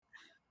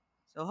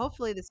So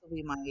hopefully this will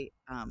be my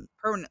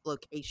permanent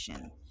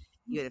location.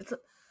 Even if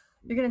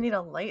You're gonna need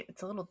a light.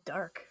 It's a little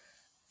dark.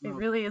 It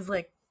really is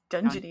like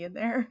dungeony in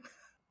there.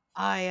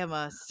 I am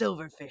a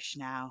silverfish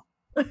now.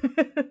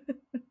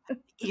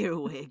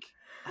 Earwig.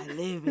 I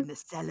live in the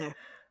cellar.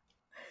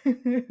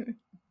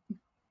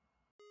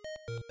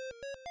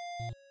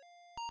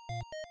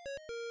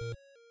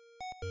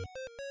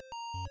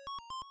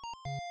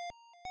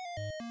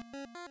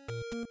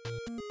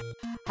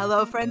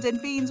 Hello, friends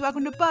and fiends.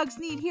 Welcome to Bugs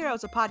Need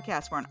Heroes, a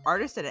podcast where an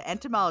artist and an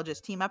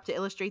entomologist team up to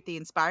illustrate the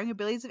inspiring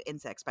abilities of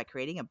insects by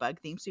creating a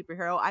bug-themed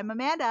superhero. I'm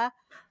Amanda.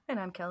 And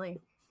I'm Kelly.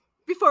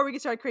 Before we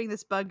get started creating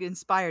this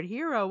bug-inspired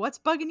hero, what's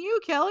bugging you,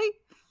 Kelly?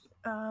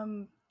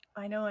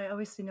 I know I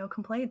obviously no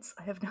complaints.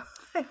 I have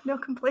no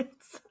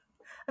complaints.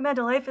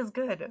 Amanda, life is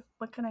good.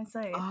 What can I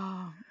say?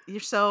 Oh, you're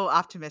so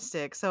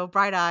optimistic, so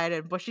bright-eyed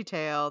and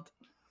bushy-tailed.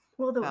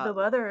 Well, the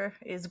weather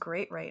is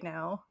great right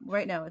now.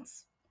 Right now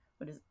it's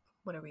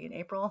what are we in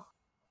April?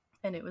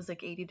 And it was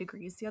like 80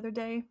 degrees the other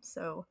day.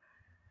 So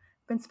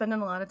I've been spending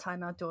a lot of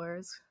time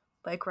outdoors,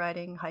 bike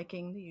riding,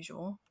 hiking, the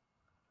usual.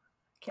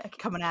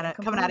 Coming out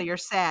of your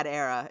sad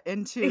era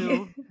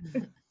into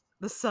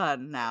the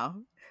sun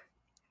now.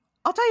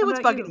 I'll tell you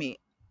what's bugging me.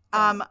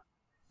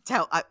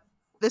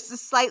 This is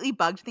slightly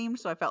bug themed,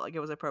 so I felt like it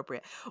was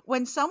appropriate.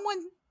 When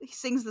someone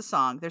sings the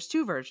song, there's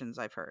two versions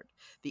I've heard.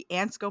 The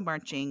ants go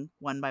marching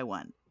one by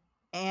one.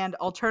 And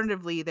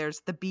alternatively, there's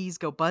the bees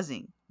go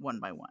buzzing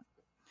one by one.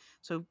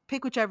 So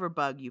pick whichever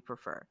bug you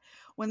prefer.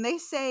 When they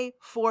say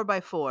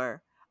 4x4,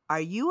 are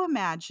you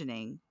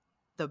imagining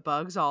the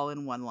bugs all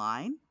in one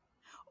line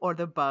or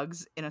the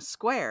bugs in a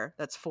square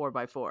that's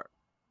 4x4?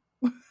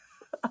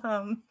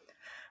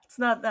 It's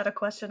not that a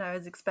question I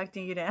was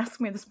expecting you to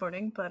ask me this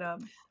morning, but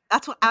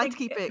that's what I like to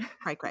keep it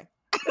cray.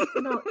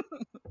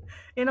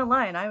 In a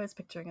line. I was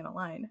picturing in a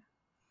line.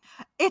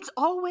 It's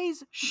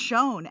always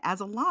shown as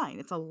a line.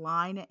 It's a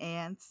line of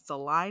ants. It's a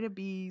line of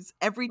bees.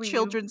 Every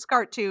children's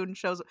cartoon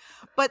shows.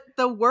 But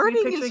the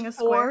wording is a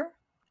square?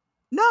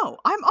 No,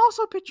 I'm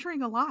also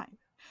picturing a line.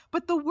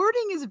 But the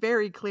wording is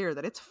very clear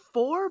that it's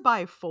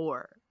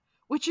 4x4,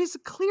 which is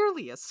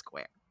clearly a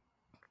square.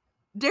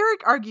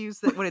 Derek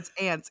argues that when it's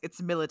ants,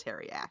 it's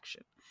military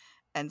action.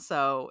 And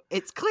so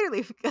it's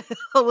clearly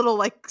a little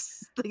like,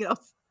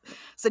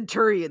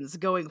 centurions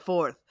going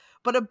forth.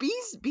 But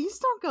bees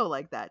don't go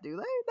like that, do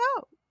they?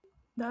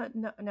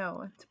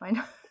 No. To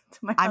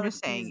my I'm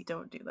just saying, bees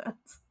don't do that.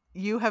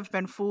 You have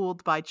been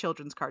fooled by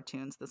children's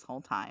cartoons this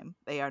whole time.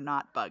 They are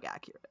not bug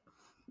accurate.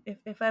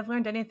 If I've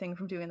learned anything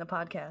from doing the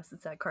podcast,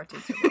 it's that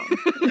cartoons are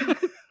wrong.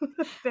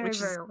 Very,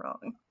 very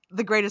wrong.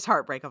 The greatest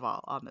heartbreak of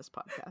all on this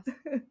podcast.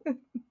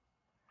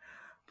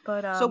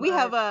 But so we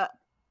have a.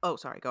 Oh,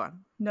 sorry. Go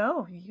on.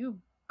 No, you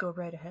go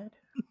right ahead.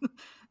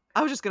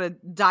 I was just going to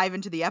dive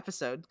into the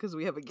episode because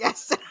we have a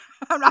guest.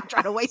 I'm not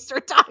trying to waste her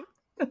time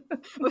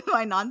with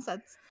my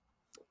nonsense.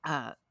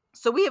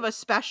 So we have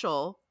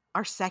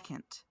our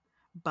second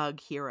bug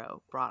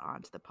hero brought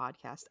onto the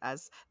podcast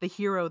as the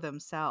hero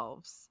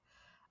themselves.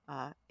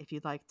 If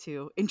you'd like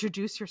to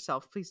introduce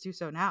yourself, please do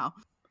so now.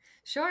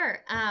 Sure.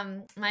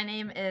 My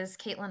name is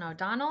Kaitlyn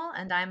O'Donnell,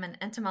 and I'm an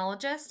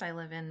entomologist. I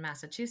live in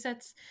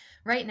Massachusetts.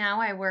 Right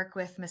now, I work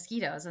with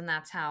mosquitoes, and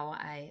that's how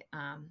I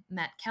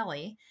met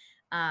Kelly.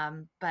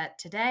 But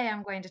today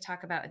I'm going to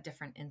talk about a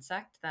different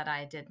insect that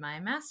I did my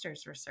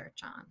master's research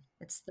on.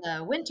 It's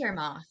the winter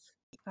moth.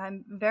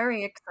 I'm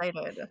very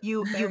excited.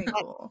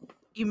 Cool.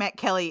 You met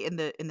Kelly in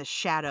the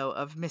shadow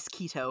of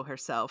Mosquito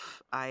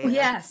herself.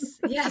 Yes,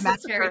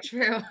 that's very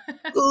true.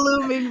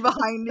 Looming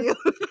behind you.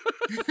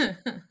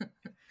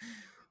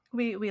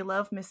 We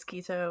love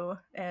Mosquito,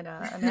 and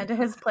Amanda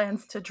has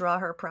plans to draw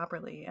her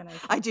properly. And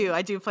I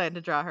do plan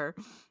to draw her.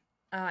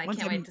 Oh, I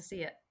can't wait to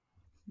see it.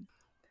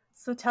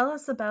 So tell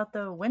us about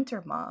the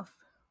winter moth.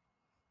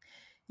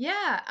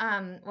 Yeah,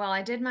 well,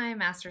 I did my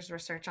master's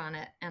research on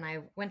it, and I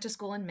went to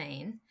school in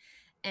Maine,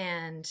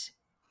 and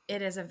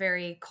it is a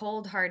very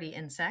cold, hardy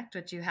insect,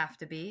 which you have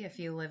to be if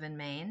you live in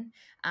Maine.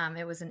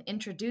 It was an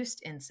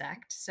introduced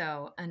insect,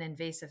 so an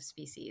invasive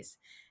species.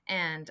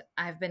 And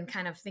I've been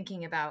kind of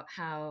thinking about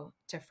how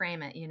to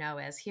frame it,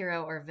 as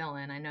hero or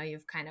villain. I know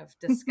you've kind of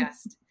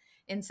discussed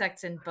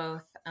insects in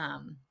both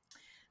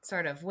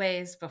sort of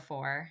ways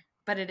before,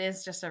 but it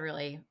is just a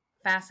really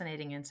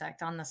fascinating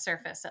insect. On the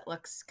surface, it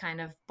looks kind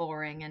of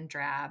boring and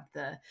drab.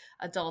 The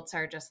adults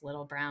are just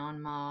little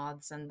brown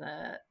moths, and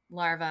the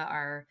larvae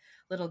are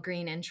little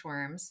green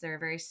inchworms. They're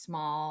very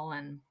small,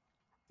 and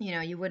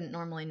you wouldn't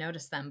normally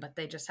notice them, but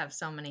they just have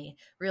so many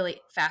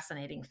really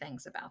fascinating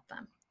things about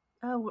them.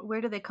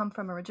 Where do they come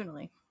from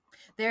originally?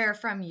 They're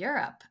from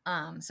Europe,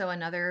 so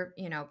another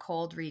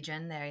cold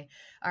region. They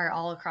are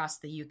all across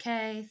the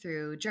UK,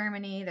 through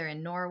Germany. They're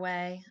in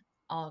Norway,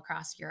 all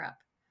across Europe.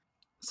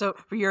 So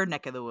for your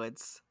neck of the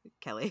woods,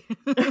 Kelly,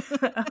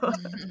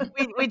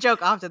 we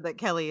joke often that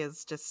Kelly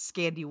is just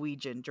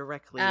Scandinavian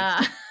directly,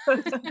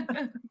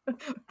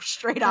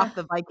 straight off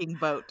the Viking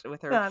boat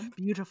with her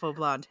beautiful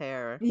blonde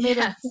hair. Made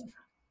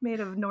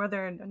of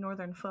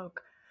northern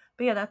folk.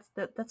 But yeah,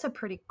 that's a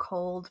pretty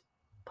cold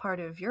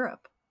part of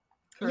Europe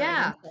for an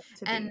Yeah. insect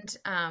to be.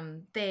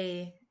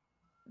 And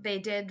they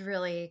did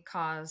really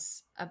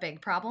cause a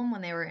big problem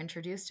when they were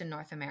introduced in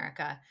North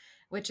America,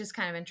 which is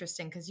kind of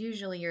interesting because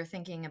usually you're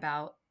thinking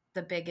about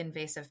the big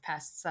invasive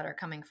pests that are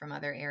coming from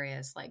other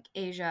areas like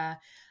Asia.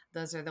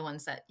 Those are the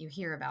ones that you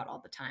hear about all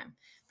the time.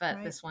 But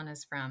Right. this one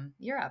is from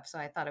Europe. So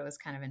I thought it was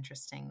kind of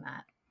interesting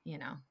that, you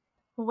know.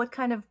 Well, what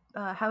kind of,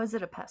 how is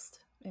it a pest?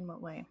 In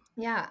what way?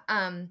 Yeah.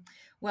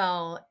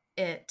 Well,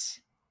 it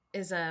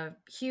is a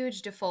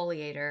huge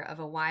defoliator of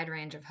a wide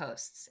range of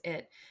hosts.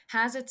 It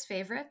has its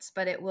favorites,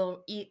 but it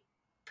will eat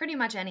pretty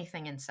much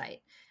anything in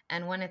sight.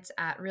 And when it's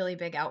at really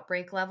big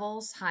outbreak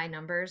levels, high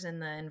numbers in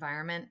the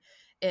environment,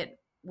 it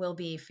will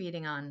be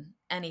feeding on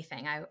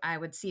anything. I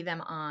would see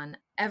them on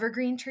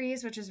evergreen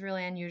trees, which is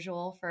really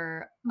unusual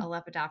for a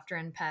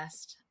lepidopteran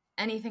pest.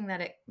 Anything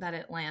that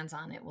it lands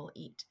on, it will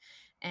eat.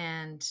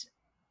 And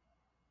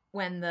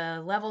when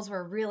the levels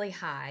were really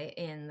high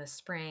in the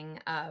spring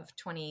of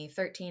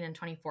 2013 and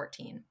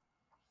 2014,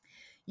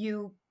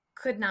 you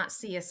could not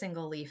see a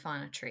single leaf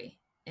on a tree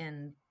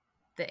in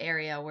the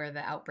area where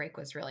the outbreak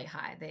was really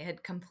high. They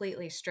had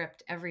completely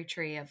stripped every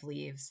tree of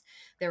leaves.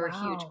 There were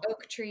huge Wow.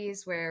 oak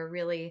trees where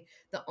really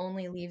the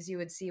only leaves you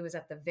would see was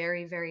at the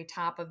very, very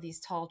top of these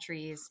tall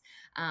trees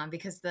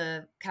because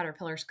the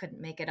caterpillars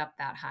couldn't make it up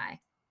that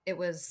high. It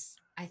was,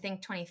 I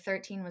think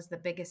 2013 was the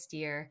biggest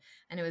year,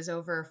 and it was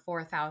over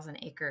 4,000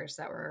 acres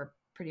that were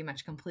pretty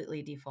much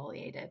completely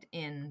defoliated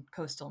in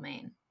coastal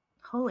Maine.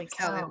 Holy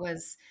So it cow.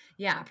 was,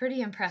 yeah,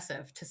 pretty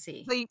impressive to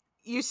see. So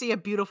you see a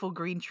beautiful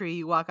green tree,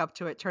 you walk up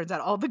to it, turns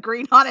out all the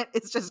green on it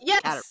is just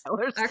Yes,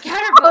 caterpillars. our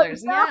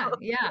caterpillars. no.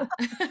 Yeah,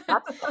 yeah.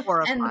 That's And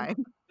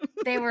horrifying.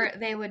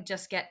 they would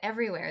just get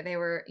everywhere. They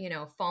were,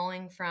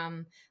 falling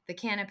from the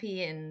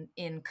canopy in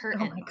Oh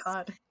curtains my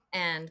God.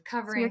 and So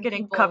you're covering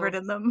getting covered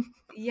in people's. them.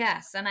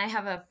 Yes, and I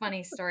have a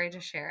funny story to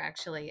share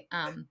actually.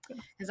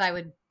 Because I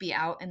would be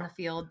out in the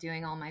field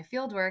doing all my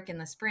field work in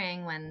the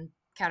spring when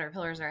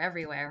caterpillars are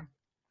everywhere.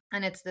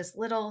 And it's this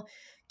little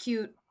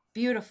cute,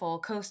 beautiful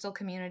coastal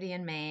community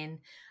in Maine.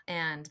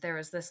 And there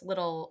was this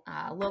little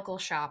local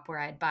shop where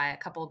I'd buy a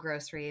couple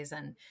groceries,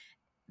 and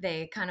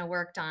they kind of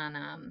worked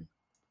on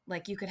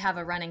like you could have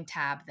a running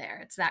tab there.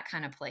 It's that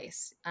kind of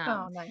place.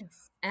 Oh,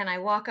 nice. And I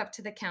walk up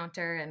to the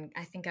counter, and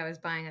I think I was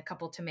buying a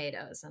couple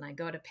tomatoes, and I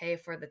go to pay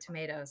for the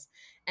tomatoes,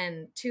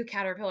 and two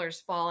caterpillars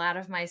fall out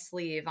of my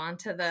sleeve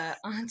onto the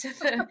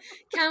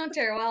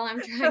counter while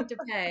I'm trying to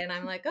pay, and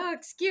I'm like, "Oh,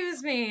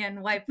 excuse me,"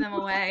 and wipe them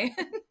away.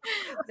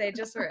 They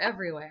just were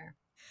everywhere.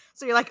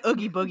 So you're like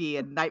Oogie Boogie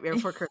and Nightmare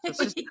Before Christmas,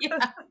 just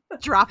Yeah.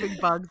 dropping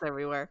bugs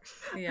everywhere.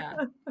 Yeah.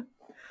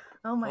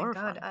 Oh my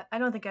Horrifying. God. I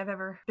don't think I've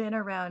ever been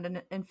around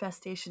an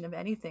infestation of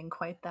anything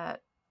quite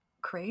that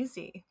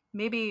crazy.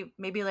 Maybe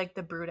like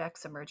the brood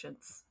X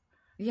emergence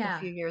a Yeah.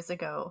 few years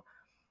ago.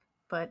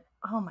 But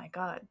oh my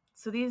God.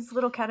 So these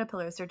little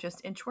caterpillars are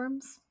just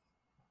inchworms?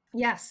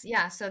 Yes.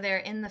 Yeah. So they're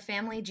in the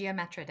family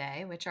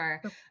Geometridae, which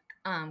are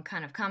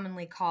kind of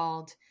commonly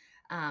called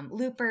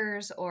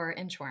loopers or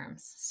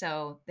inchworms.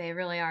 So they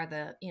really are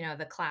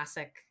the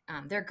classic.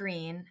 They're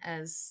green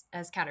as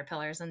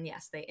caterpillars, and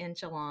yes, they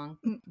inch along.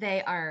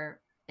 They are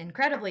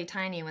incredibly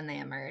tiny when they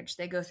emerge.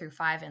 They go through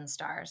 5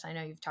 instars. I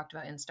know you've talked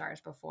about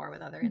instars before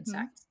with other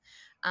insects.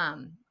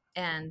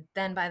 And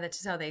then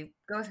so they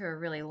go through a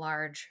really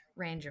large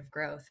range of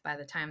growth. By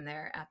the time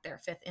they're at their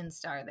 5th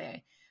instar,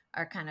 they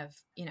are kind of,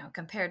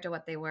 compared to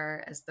what they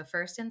were as the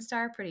first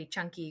instar, pretty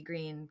chunky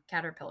green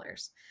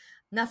caterpillars.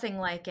 Nothing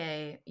like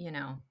a,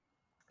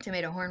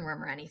 tomato hornworm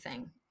or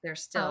anything. They're Oh,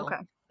 still okay.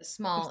 a They're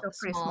small still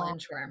pretty small.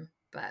 inchworm,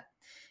 but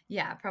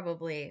yeah,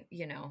 probably,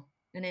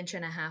 an inch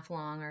and a half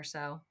long or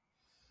so.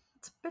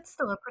 It's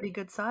still a pretty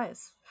good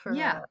size for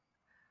Yeah.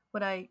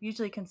 what I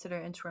usually consider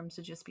inchworms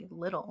to just be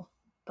little.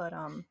 But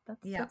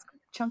Yeah. that's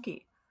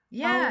chunky.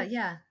 Yeah.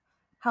 Yeah.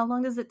 How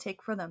long does it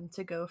take for them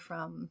to go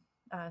from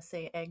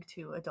say egg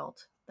to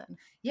adult then?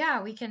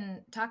 Yeah, we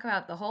can talk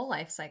about the whole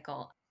life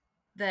cycle.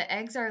 The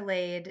eggs are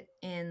laid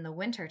in the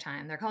winter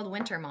time. They're called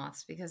winter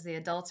moths because the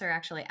adults are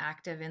actually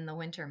active in the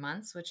winter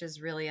months, which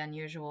is really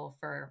unusual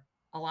for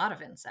a lot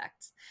of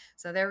insects.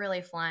 So they're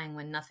really flying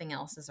when nothing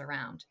else is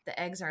around. The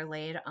eggs are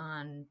laid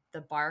on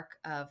the bark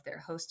of their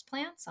host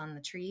plants on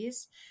the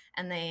trees,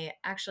 and they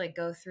actually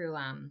go through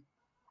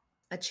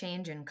a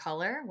change in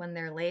color. When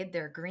they're laid,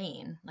 they're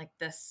green, like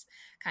this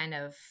kind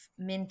of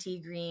minty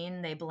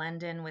green. They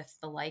blend in with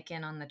the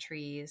lichen on the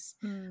trees.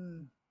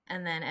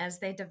 And then as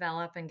they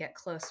develop and get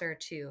closer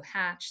to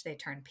hatch, they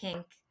turn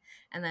pink.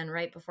 And then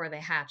right before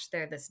they hatch,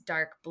 they're this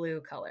dark blue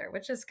color,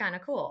 which is kind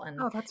of cool. And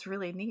Oh, that's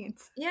really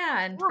neat. yeah,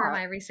 and for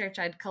my research,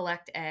 I'd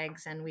collect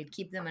eggs and we'd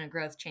keep them in a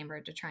growth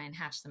chamber to try and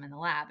hatch them in the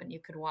lab. And you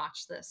could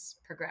watch this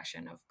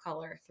progression of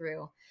color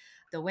through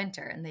the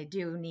winter. And they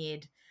do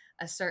need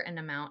a certain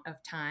amount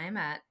of time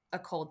at a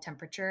cold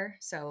temperature.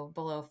 So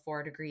below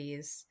 4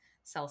 degrees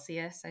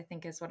Celsius, I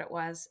think is what it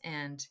was.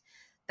 And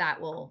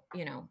that will,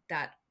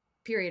 that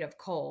period of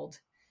cold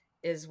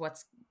is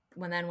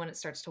when it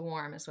starts to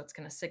warm is what's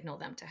going to signal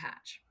them to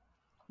hatch.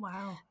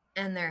 Wow.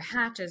 And their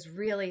hatch is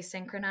really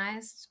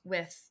synchronized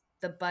with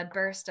the bud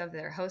burst of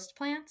their host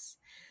plants.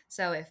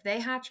 So if they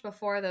hatch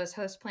before those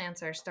host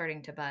plants are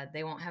starting to bud,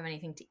 they won't have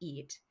anything to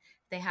eat.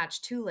 If they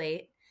hatch too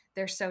late,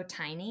 they're so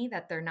tiny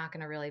that they're not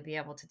going to really be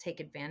able to take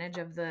advantage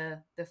of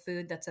the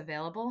food that's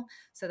available.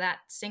 So that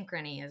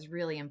synchrony is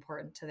really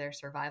important to their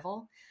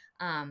survival.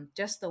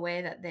 Just the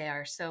way that they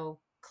are so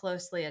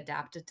closely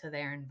adapted to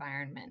their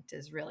environment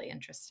is really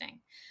interesting.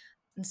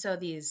 And so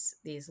these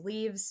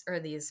leaves or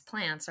these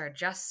plants are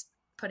just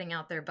putting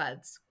out their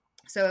buds.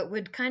 So it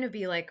would kind of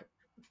be like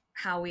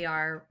how we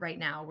are right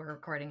now. We're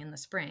recording in the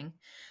spring.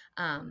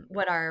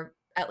 What are,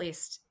 at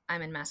least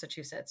I'm in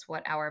Massachusetts,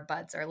 what our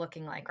buds are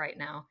looking like right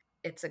now.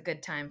 It's a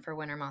good time for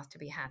winter moth to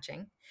be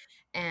hatching.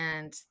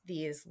 And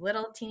these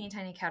little teeny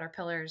tiny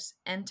caterpillars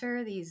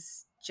enter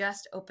these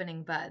just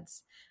opening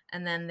buds,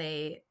 and then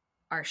they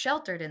are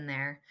sheltered in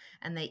there,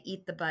 and they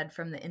eat the bud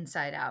from the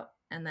inside out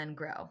and then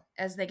grow.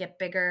 As they get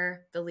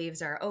bigger, the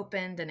leaves are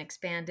opened and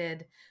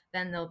expanded.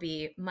 Then they'll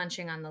be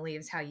munching on the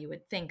leaves how you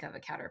would think of a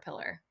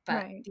caterpillar.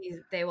 But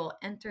they will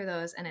enter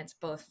those, and it's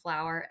both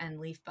flower and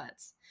leaf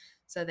buds.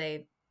 So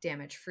they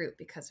damage fruit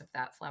because of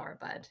that flower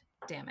bud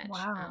damage.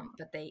 Wow.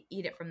 But they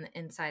eat it from the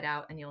inside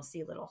out, and you'll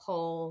see little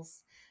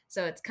holes.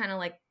 So it's kind of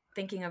like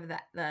thinking of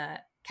the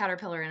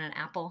caterpillar in an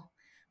apple,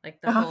 like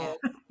the hole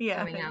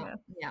coming out.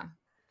 Yeah.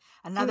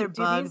 Another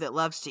bug that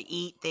loves to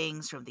eat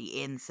things from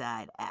the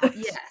inside out.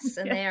 Yes,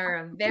 and they are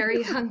a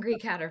very hungry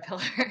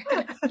caterpillar.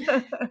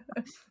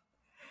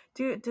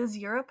 Does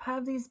Europe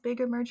have these big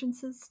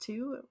emergences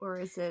too,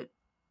 or is it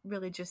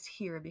really just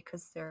here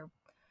because they're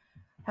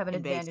have an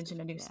advantage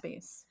in a new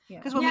space?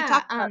 Because when we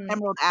talked about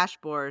emerald ash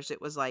borers, it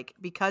was like,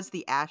 because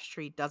the ash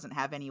tree doesn't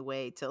have any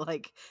way to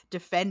like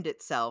defend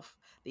itself,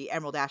 the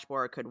emerald ash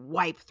borer could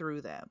wipe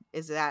through them.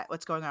 Is that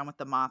what's going on with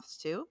the moths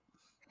too?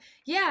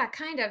 Yeah,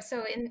 kind of.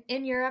 So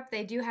in Europe,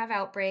 they do have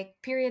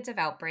periods of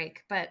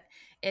outbreak, but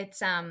it's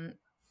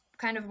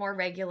kind of more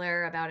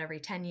regular, about every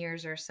 10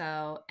 years or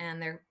so, and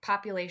their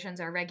populations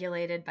are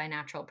regulated by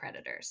natural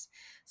predators.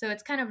 So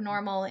it's kind of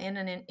normal in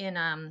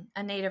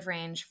a native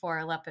range for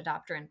a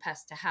lepidopteran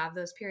pest to have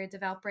those periods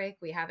of outbreak.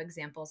 We have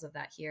examples of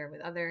that here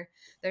with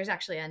there's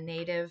actually a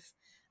native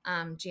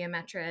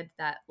geometrid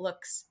that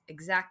looks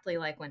exactly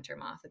like winter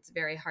moth. It's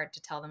very hard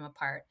to tell them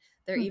apart.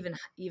 They're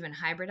even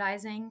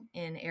hybridizing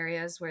in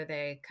areas where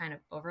they kind of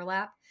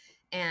overlap.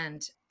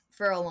 And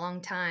for a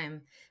long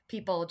time,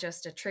 people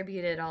just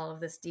attributed all of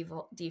this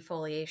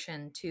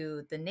defoliation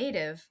to the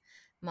native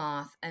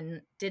moth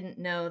and didn't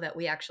know that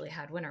we actually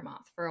had winter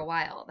moth. For a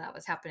while, that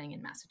was happening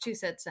in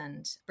Massachusetts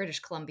and British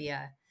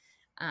Columbia.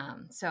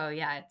 So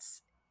yeah,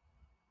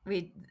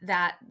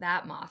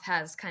 that moth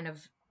has kind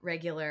of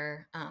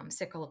regular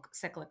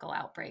cyclical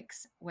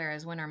outbreaks,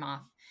 whereas winter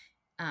moth,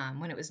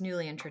 when it was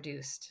newly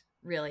introduced,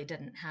 really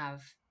didn't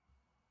have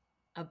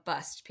a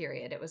bust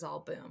period. It was all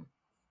boom.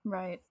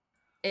 Right.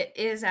 It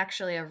is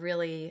actually a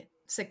really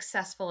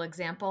successful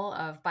example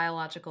of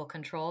biological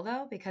control,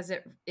 though, because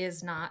it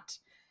is not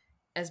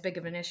as big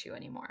of an issue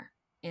anymore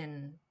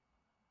in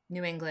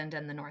New England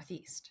and the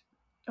Northeast.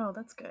 Oh,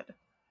 that's good.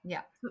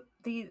 Yeah.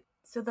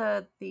 So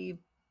the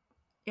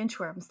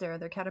inchworms there,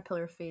 their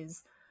caterpillar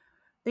phase,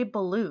 they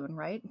balloon,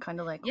 right? Kind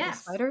of like little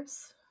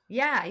spiders.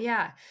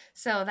 Yeah.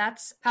 So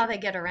that's how they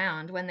get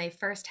around. When they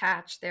first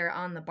hatch, they're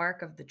on the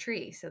bark of the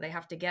tree. So they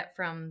have to get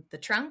from the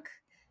trunk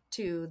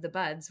to the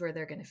buds where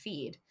they're going to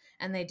feed.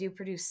 And they do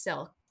produce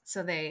silk.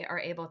 So they are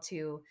able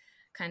to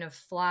kind of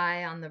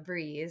fly on the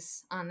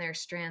breeze on their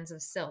strands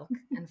of silk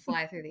and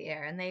fly through the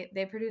air. And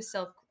they produce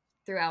silk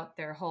throughout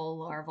their whole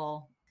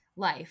larval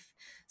life.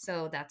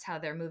 So that's how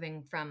they're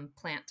moving from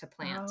plant to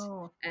plant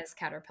as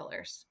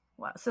caterpillars.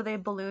 Wow. So they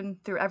balloon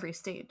through every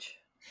stage.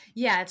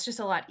 Yeah, it's just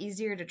a lot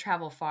easier to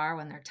travel far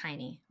when they're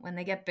tiny. When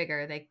they get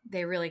bigger,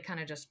 they really kind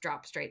of just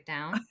drop straight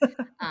down.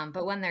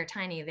 But when they're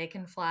tiny, they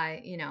can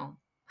fly,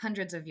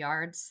 hundreds of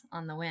yards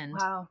on the wind.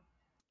 Wow.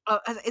 Oh,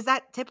 is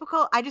that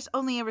typical? I just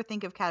only ever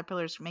think of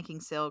caterpillars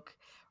making silk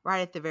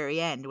right at the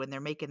very end when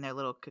they're making their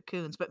little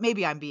cocoons. But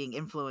maybe I'm being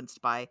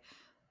influenced by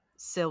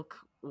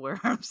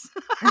silkworms.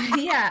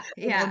 Yeah.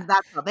 And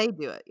that's how they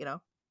do it,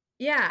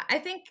 Yeah, I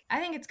think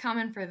it's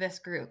common for this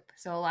group.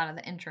 So a lot of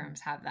the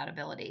interims have that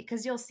ability,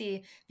 because you'll see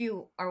if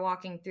you are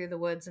walking through the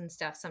woods and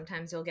stuff,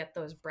 sometimes you'll get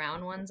those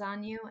brown ones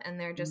on you, and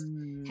they're just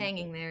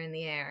hanging there in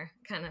the air,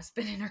 kind of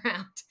spinning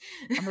around.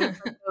 And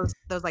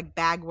those like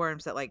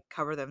bagworms that like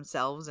cover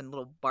themselves in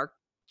little bark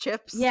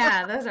chips.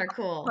 Yeah, those are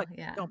cool. Like,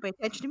 yeah. Don't pay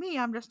attention to me.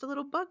 I'm just a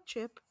little bug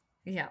chip.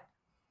 Yeah.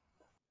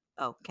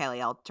 Oh,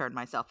 Kelly, I'll turn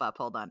myself up.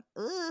 Hold on.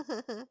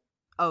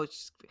 Oh,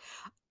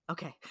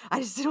 okay.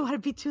 I just didn't want to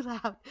be too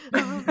loud.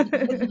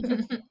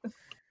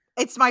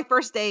 It's my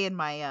first day in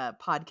my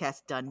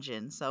podcast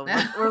dungeon, so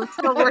we're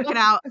still working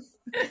out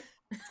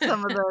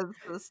some of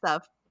the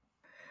stuff.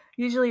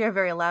 Usually you're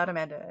very loud,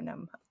 Amanda, and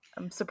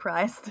I'm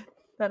surprised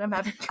that I'm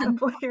having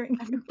trouble hearing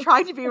you. I'm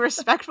trying to be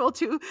respectful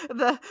to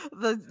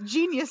the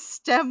genius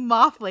STEM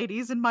moth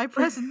ladies in my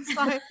presence.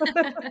 I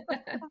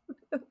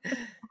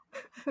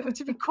have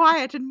to be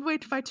quiet and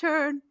wait my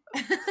turn.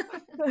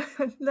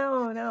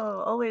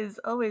 No.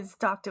 Always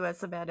talk to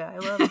us, Amanda.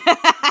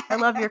 I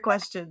love your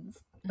questions.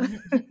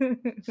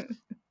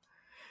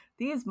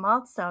 These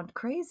moths sound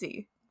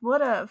crazy.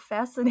 What a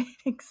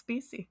fascinating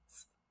species.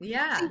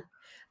 Yeah. See,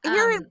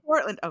 here in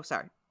Portland, oh,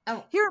 sorry.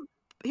 Oh,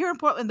 Here in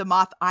Portland, the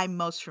moth I'm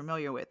most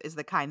familiar with is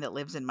the kind that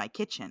lives in my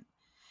kitchen.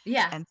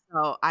 yeah. And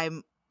so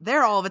I'm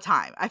there all the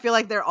time. I feel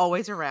like they're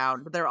always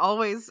around.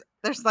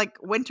 There's like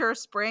winter,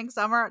 spring,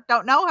 summer.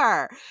 Don't know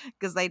her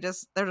because they're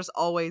just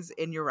always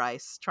in your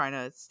rice trying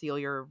to steal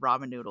your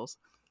ramen noodles.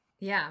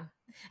 Yeah.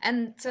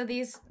 And so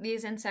these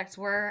insects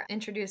were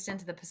introduced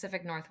into the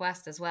Pacific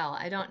Northwest as well.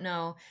 I don't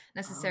know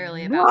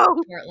necessarily about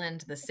No.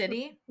 Portland, the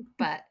city,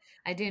 but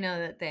I do know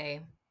that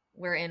they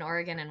were in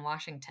Oregon and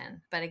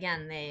Washington. But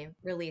again, they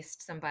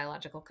released some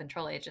biological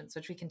control agents,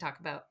 which we can talk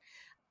about.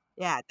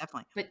 Yeah,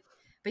 definitely.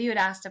 But you had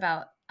asked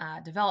about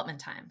development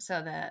time.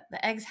 So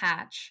the eggs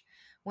hatch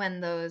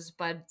when those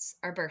buds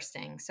are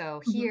bursting.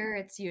 So here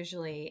it's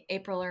usually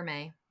April or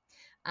May,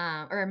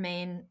 or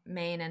Maine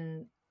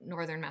and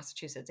northern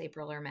Massachusetts,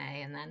 April or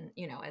May. And then,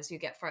 as you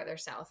get farther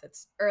south,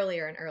 it's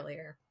earlier and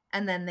earlier.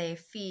 And then they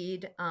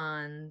feed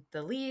on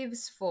the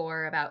leaves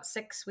for about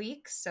 6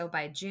 weeks. So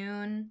by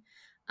June,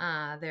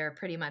 they're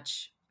pretty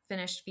much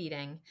finished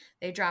feeding.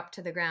 They drop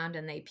to the ground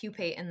and they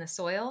pupate in the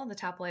soil, the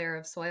top layer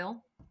of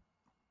soil.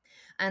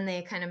 And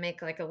they kind of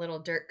make like a little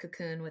dirt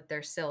cocoon with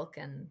their silk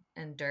and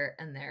dirt,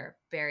 and they're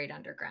buried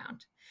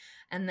underground.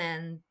 And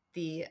then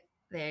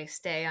they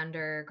stay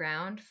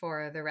underground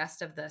for the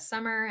rest of the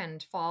summer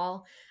and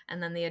fall,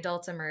 and then the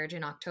adults emerge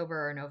in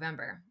October or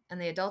November.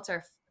 And the adults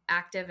are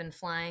active and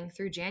flying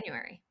through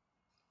January.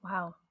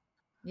 Wow.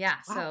 Yeah,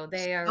 Wow, so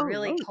they are so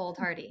really late. cold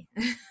hardy.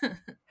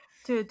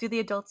 Do the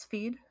adults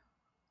feed?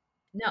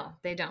 No,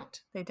 they don't.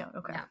 They don't.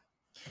 Okay. Yeah.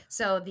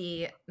 So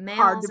the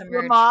Hard males to be a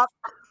emerge. moth.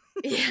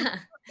 Yeah.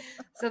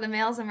 So the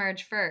males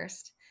emerge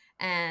first,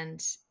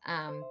 and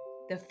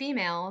the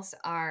females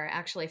are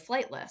actually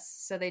flightless.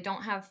 So they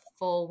don't have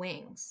full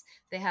wings.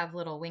 They have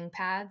little wing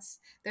pads.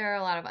 There are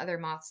a lot of other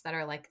moths that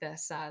are like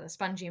this. The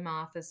spongy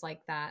moth is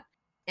like that.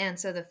 And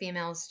so the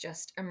females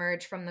just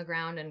emerge from the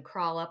ground and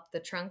crawl up the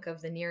trunk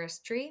of the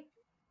nearest tree.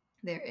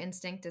 Their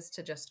instinct is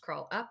to just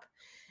crawl up.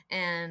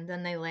 And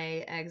then they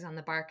lay eggs on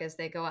the bark as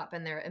they go up,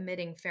 and they're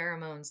emitting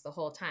pheromones the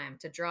whole time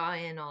to draw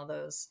in all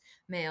those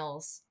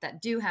males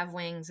that do have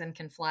wings and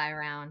can fly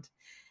around.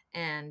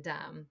 And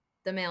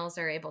the males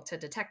are able to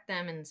detect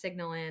them and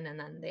signal in, and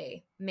then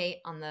they mate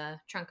on the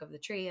trunk of the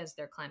tree as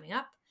they're climbing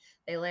up.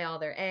 They lay all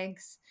their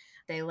eggs.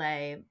 They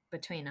lay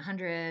between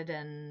 100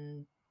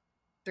 and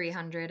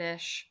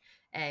 300-ish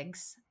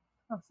eggs.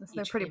 Oh, so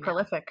they're Each pretty female.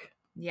 prolific.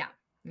 Yeah.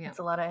 That's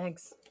a lot of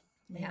eggs.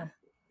 Yeah.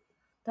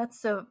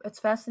 It's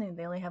fascinating.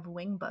 They only have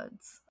wing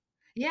buds.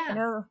 Yeah. I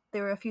know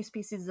there are a few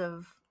species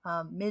of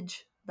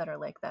midge that are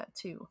like that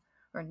too,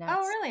 or gnats.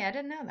 Oh, really? I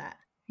didn't know that.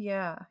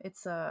 Yeah,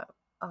 it's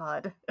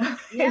odd.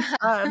 Yeah. It's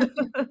odd.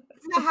 Isn't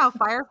that how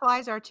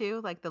fireflies are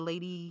too? Like the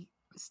lady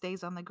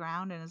stays on the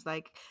ground and is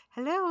like,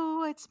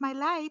 "Hello, it's my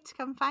light.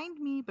 Come find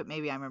me." But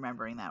maybe I'm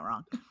remembering that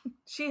wrong.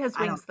 She has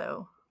I don't- wings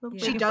though. Little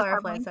She baby does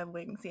have fireflies wings? have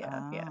wings.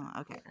 Yeah,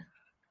 yeah. Okay.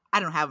 I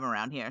don't have them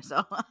around here,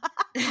 so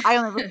I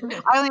only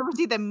ever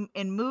see them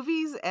in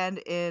movies and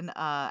in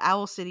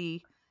Owl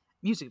City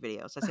music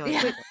videos. That's the only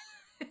Yeah.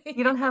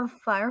 You don't have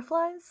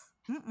fireflies?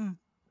 Mm-mm.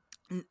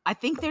 I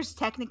think there's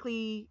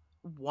technically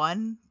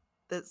one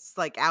that's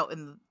like out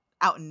in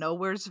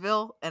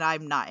Nowheresville, and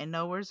I'm not in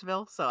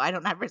Nowheresville, so I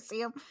don't ever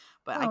see them.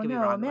 But I Oh could be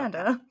no, wrong about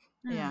that. Amanda.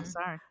 Yeah,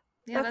 sorry.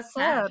 Yeah, That's that's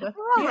sad. sad.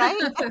 Well,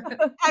 right?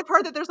 I've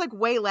heard that there's like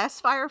way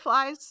less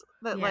fireflies.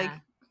 That Yeah. like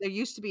there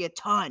used to be a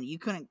ton. You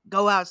couldn't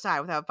go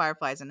outside without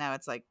fireflies, and now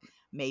it's like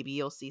maybe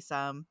you'll see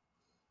some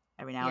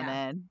every now and Yeah.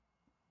 then.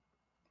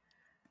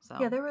 So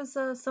Yeah, there was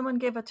someone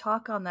gave a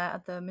talk on that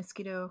at the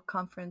mosquito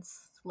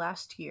conference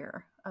last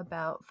year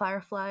about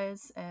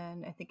fireflies,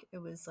 and I think it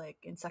was like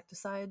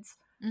insecticides.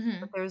 Mhm.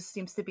 But there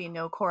seems to be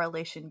no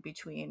correlation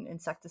between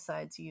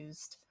insecticides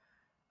used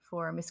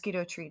for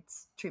mosquito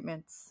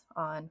treatments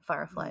on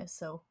fireflies.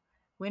 So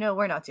we know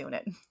we're not doing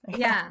it. I guess.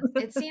 Yeah,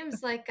 it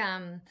seems like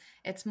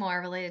it's more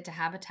related to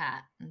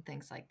habitat and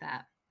things like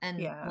that, and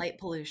Yeah. light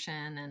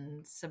pollution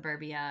and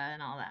suburbia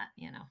and all that.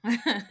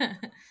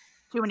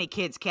 too many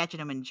kids catching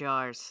them in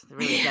jars. They're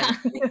really Yeah.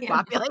 devastating the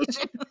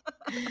population.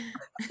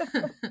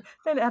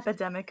 An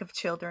epidemic of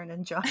children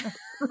in jars.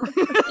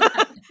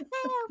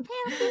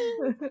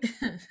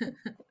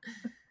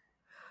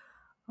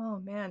 Oh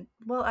man.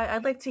 Well,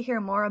 I'd like to hear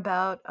more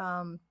about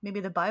maybe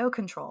the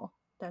biocontrol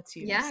that's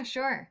used. Yeah,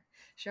 sure.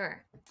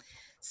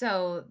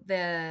 So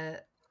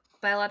the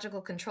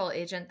biological control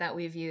agent that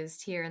we've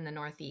used here in the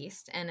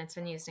Northeast, and it's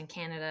been used in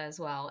Canada as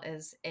well,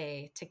 is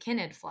a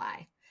tachinid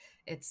fly.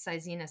 It's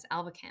Cyzinus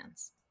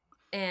albicans.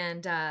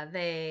 And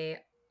the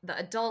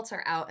adults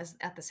are out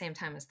at the same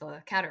time as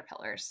the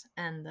caterpillars,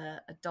 and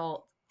the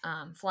adult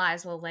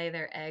flies will lay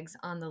their eggs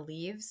on the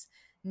leaves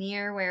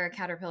near where a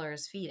caterpillar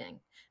is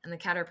feeding. And the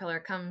caterpillar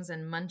comes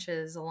and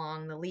munches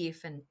along the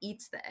leaf and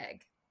eats the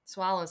egg,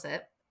 swallows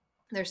it,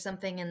 there's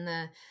something in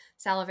the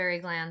salivary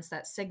glands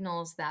that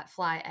signals that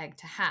fly egg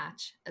to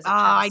hatch as it Oh,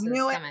 travels I to the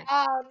knew it. stomach.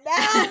 Oh,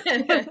 no.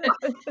 And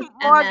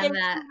Morgan,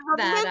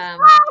 then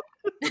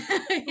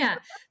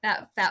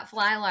that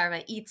fly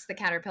larva eats the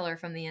caterpillar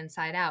from the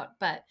inside out,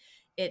 but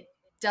it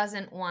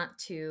doesn't want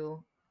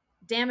to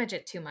damage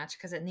it too much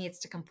because it needs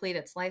to complete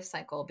its life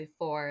cycle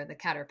before the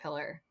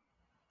caterpillar,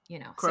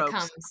 Croaks.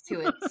 succumbs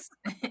to its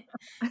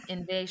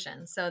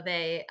invasion. So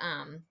they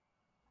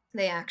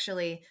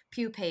actually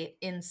pupate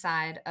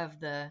inside of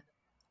the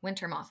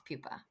winter moth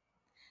pupa.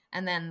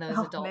 And then those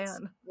adults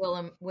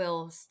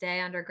will stay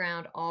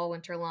underground all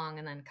winter long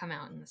and then come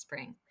out in the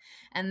spring.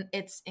 And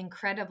it's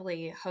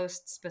incredibly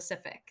host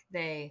specific.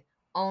 They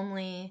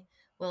only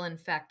will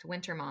infect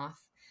winter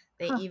moth.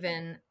 They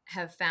even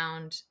have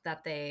found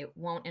that they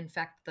won't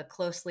infect the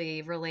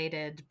closely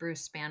related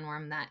Bruce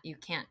spanworm that you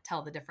can't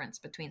tell the difference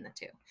between the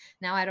two.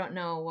 Now, I don't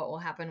know what will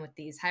happen with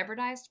these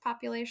hybridized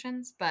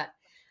populations, but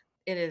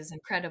it is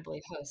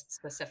incredibly host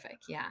specific.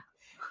 Yeah.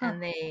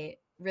 And they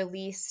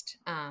released,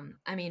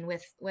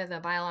 with a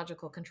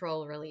biological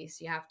control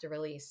release, you have to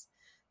release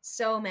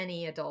so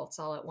many adults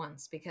all at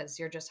once because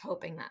you're just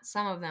hoping that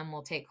some of them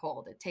will take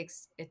hold. It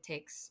takes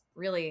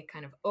really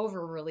kind of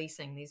over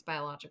releasing these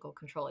biological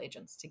control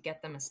agents to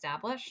get them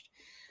established.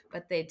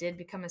 But they did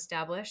become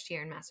established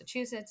here in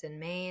Massachusetts, in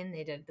Maine.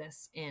 They did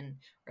this in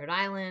Rhode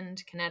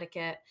Island,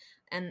 Connecticut,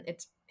 and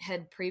it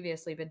had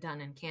previously been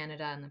done in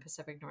Canada and the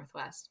Pacific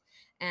Northwest.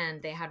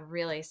 And they had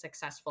really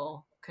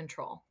successful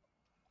control.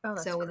 Oh,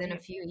 that's so within great.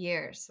 a few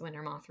years,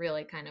 winter moth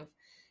really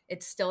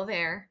it's still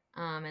there,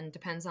 and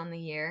depends on the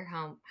year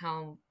how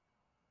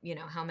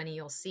many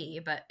you'll see,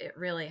 but it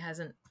really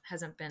hasn't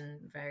been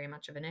very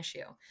much of an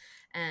issue.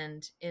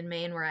 And in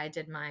Maine, where I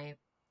did my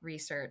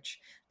research,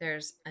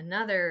 there's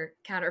another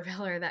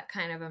caterpillar that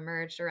kind of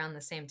emerged around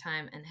the same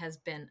time and has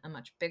been a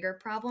much bigger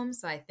problem.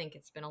 So I think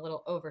it's been a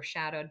little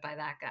overshadowed by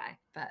that guy.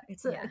 But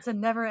it's a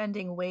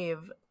never-ending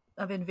wave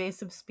of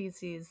invasive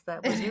species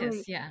that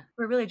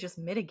we're really just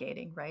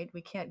mitigating, right?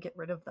 We can't get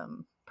rid of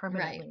them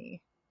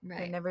permanently.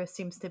 Right. There never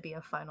seems to be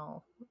a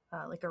final,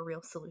 like a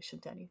real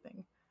solution to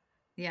anything.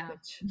 Yeah.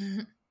 Which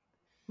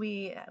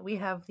we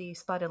have the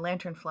spotted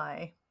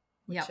lanternfly,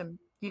 which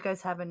you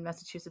guys have in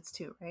Massachusetts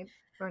too, right?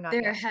 Or not?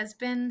 There has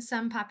been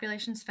some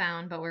populations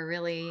found, but we're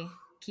really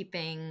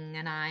keeping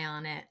an eye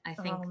on it. I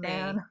think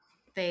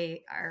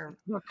they are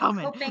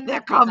coming. Hoping They're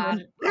that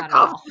coming. They're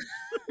coming.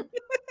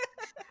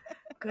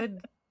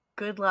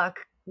 Good luck.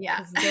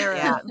 Yeah.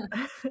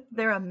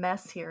 They're a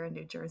mess here in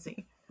New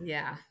Jersey.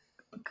 Yeah.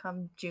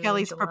 Come June.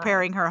 Kelly's July.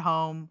 preparing her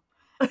home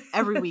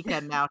every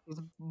weekend now. She's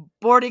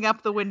boarding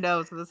up the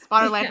windows so the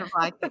spotted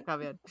lanternfly can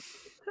come in.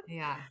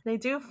 Yeah. They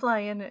do fly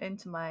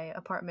into my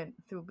apartment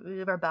we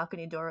have our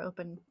balcony door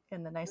open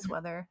in the nice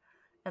weather,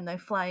 and they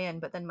fly in,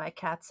 but then my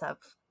cats have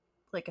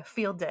like a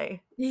field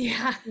day.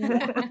 Yeah.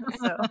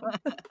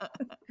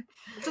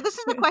 So this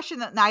is a question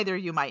that neither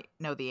of you might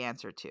know the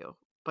answer to,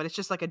 but it's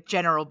just like a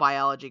general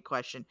biology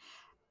question.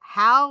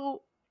 Can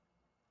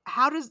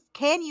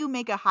you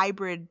make a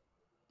hybrid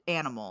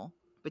animal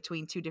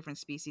between two different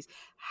species?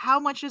 How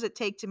much does it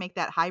take to make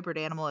that hybrid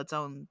animal its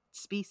own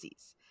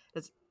species?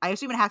 I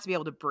assume it has to be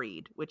able to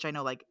breed, which I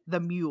know like the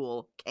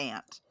mule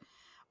can't.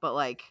 But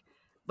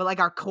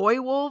are coy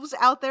wolves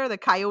out there, the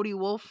coyote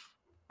wolf,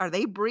 are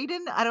they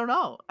breeding? I don't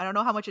know. I don't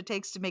know how much it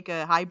takes to make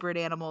a hybrid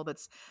animal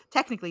that's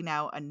technically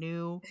now a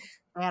new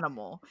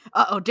animal.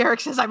 Derek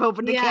says I've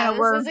opened a can of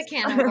worms. This is a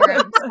can of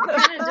worms. It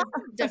kind of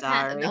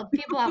depends.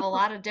 People have a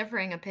lot of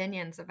differing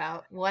opinions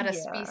about what a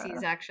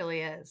species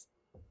actually is.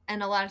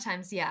 And a lot of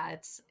times,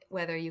 it's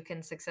whether you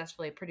can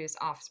successfully produce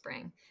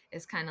offspring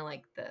is kind of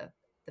like the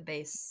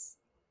base.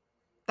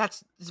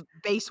 That's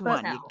base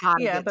one. You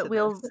gotta get but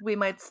to we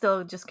might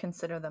still just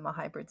consider them a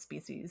hybrid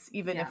species,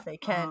 even if they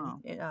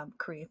can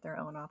create their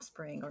own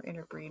offspring or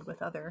interbreed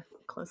with other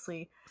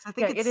closely.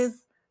 It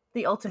is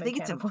the ultimate. I think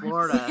it's in worms.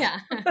 Florida. Yeah.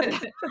 I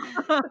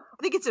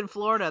think it's in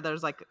Florida.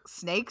 There's like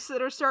snakes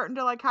that are starting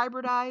to like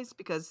hybridize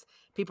because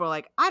people are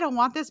like, I don't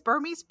want this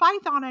Burmese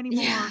python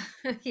anymore.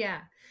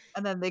 Yeah.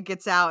 And then it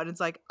gets out and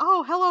it's like,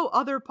 oh, hello,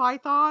 other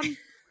python.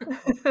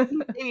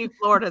 Maybe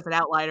Florida's an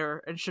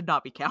outlier and should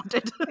not be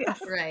counted.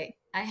 Yes. Right.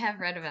 I have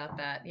read about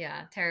that.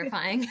 Yeah.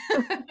 Terrifying.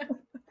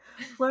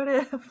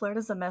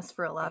 Florida's a mess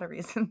for a lot of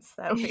reasons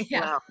that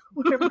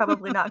we're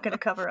probably not going to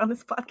cover on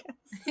this podcast.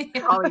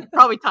 Yeah.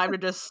 Probably time to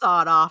just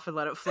saw it off and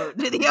let it float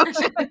into the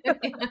ocean.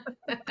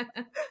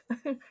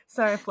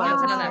 Sorry,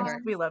 Florida.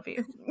 We love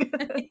you.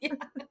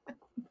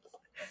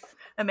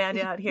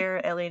 Amanda out here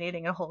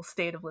alienating a whole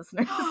state of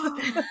listeners.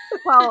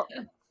 Well,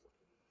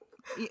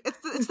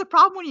 it's the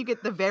problem when you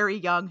get the very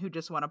young who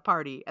just want to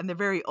party and the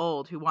very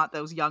old who want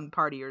those young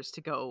partiers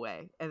to go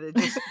away, and it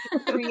just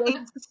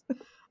creates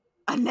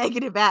a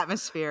negative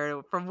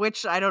atmosphere from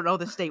which I don't know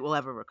the state will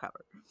ever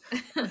recover.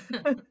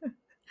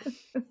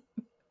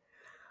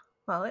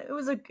 Well, it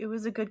was a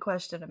good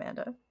question,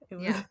 Amanda.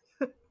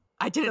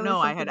 I didn't know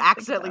I had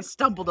accidentally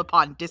stumbled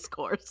upon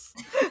discourse,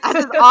 as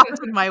is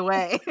often my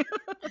way.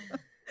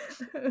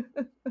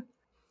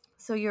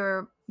 So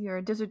your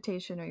your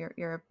dissertation or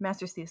your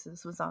master's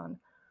thesis was on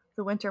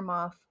the winter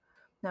moth.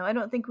 Now, I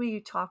don't think we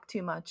talk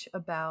too much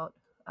about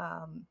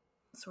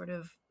sort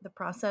of the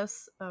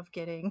process of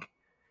getting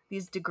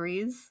these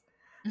degrees.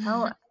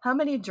 How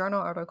many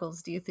journal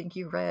articles do you think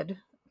you read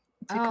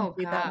to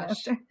complete that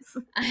master's?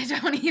 I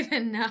don't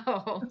even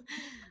know.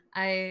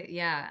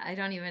 I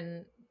don't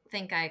even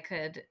think I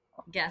could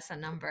guess a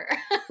number.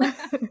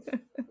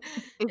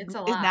 It's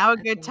a lot. Is now a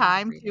good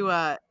time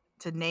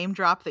to name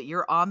drop that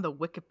you're on the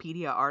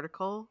Wikipedia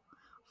article?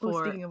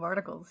 Speaking of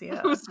articles,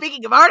 yeah.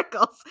 Speaking of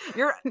articles,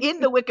 you're in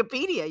the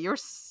Wikipedia. You're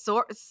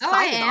cited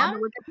on the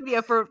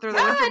Wikipedia through the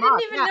winter I moth.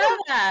 didn't even know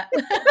that.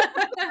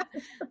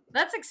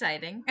 That's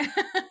exciting.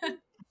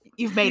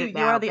 You've made it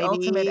now. You are the baby.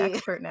 ultimate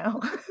expert now.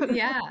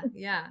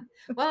 Yeah.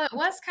 Well, it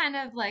was kind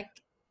of like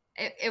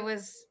it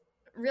was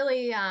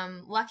really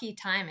lucky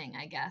timing,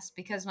 I guess,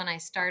 because when I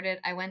started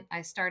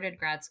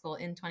grad school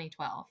in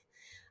 2012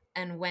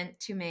 and went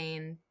to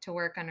Maine to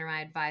work under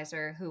my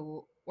advisor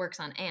who works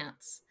on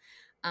ants.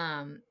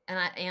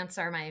 Ants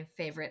are my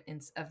favorite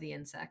of the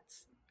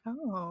insects.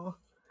 Oh.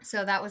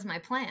 So that was my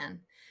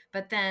plan.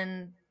 But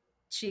then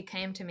she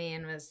came to me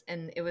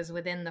and it was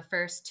within the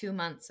first 2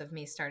 months of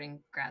me starting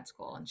grad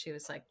school. And she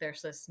was like,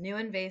 there's this new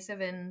invasive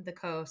in the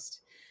coast.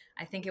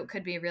 I think it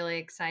could be really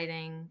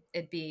exciting.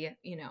 It'd be,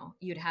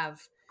 you'd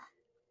have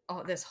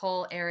this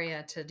whole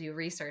area to do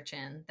research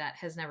in that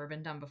has never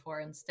been done before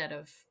instead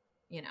of,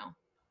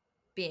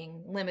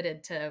 being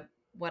limited to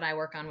what I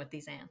work on with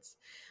these ants.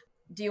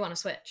 Do you want to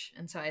switch?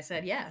 And so I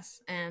said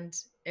yes. And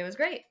it was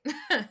great.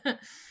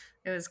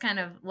 It was kind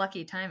of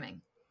lucky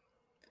timing.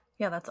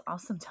 Yeah, that's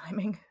awesome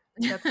timing.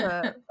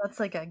 That's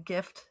like a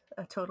gift,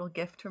 a total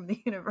gift from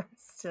the universe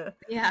to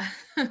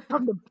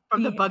from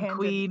the bug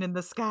queen in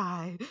the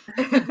sky.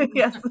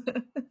 Yes.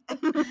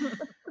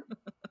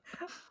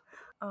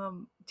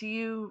 Do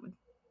you?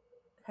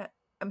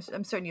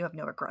 I'm certain you have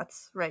no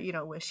regrets, right? You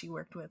don't wish you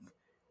worked with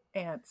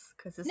ants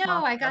because this.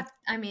 No,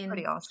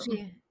 pretty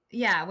awesome.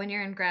 When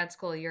you're in grad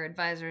school, your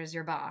advisor is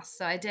your boss.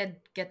 So I did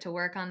get to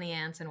work on the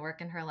ants and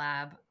work in her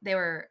lab. They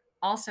were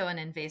also an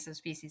invasive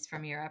species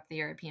from Europe, the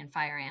European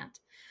fire ant.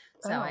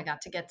 So I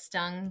got to get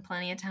stung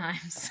plenty of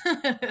times.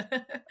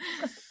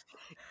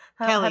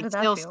 Kelly,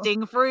 still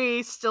sting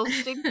free.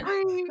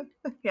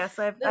 Yes,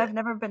 I've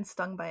never been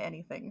stung by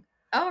anything.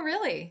 Oh,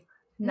 really?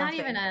 Nothing.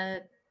 Not even a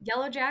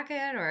yellow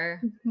jacket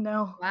or?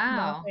 No.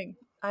 Wow. Nothing.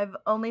 I've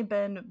only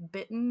been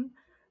bitten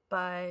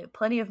by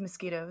plenty of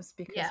mosquitoes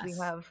because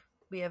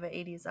we have an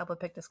 80s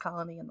Albopictus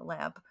colony in the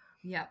lab.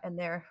 Yeah. And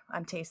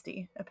I'm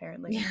tasty,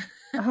 apparently.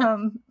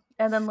 Yeah.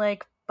 And then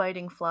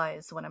biting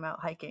flies when I'm out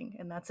hiking,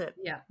 and that's it.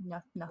 Yeah.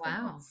 Nothing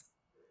else.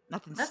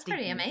 Nothing. That's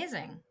pretty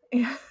amazing.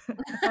 Yeah.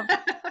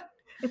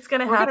 It's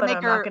gonna happen.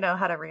 I'm not gonna know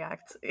how to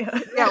react.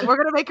 Yeah, we're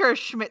gonna make her a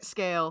Schmidt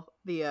scale.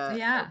 But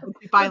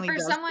for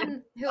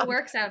someone who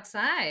works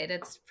outside,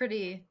 that's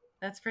pretty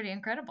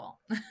incredible.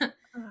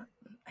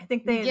 I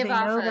think they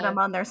know that I'm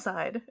on their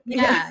side.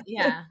 Yeah.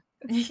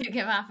 You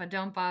give off a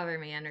 "don't bother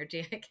me"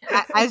 energy.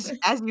 As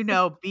you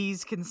know,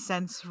 bees can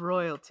sense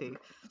royalty.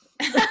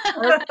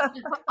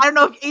 I don't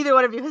know if either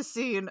one of you has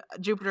seen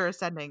Jupiter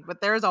Ascending,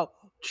 but there is a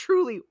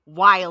truly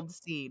wild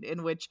scene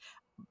in which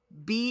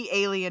bee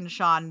alien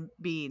Sean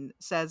Bean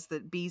says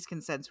that bees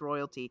can sense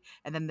royalty,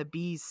 and then the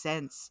bees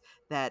sense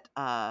that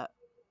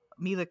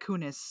Mila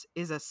Kunis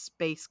is a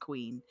space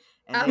queen,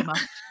 and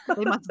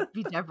they must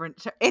be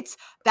different.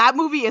 That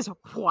movie is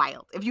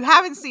wild. If you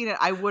haven't seen it,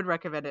 I would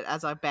recommend it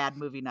as a bad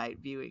movie night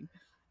viewing.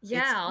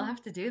 Yeah, I'll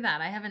have to do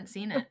that. I haven't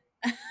seen it.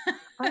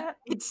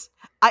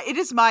 It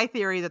is my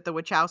theory that the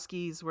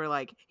Wachowskis were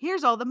like,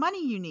 here's all the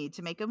money you need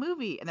to make a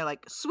movie, and they're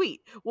like,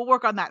 sweet, we'll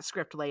work on that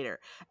script later,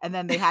 and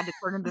then they had to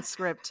turn in the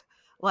script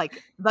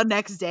the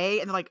next day,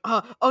 and they're like,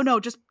 oh no,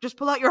 just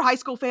pull out your high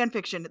school fan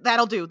fiction,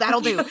 that'll do,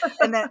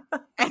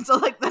 and so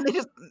then they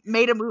just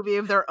made a movie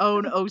of their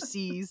own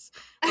OCs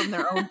from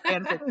their own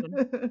fan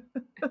fiction.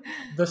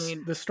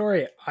 The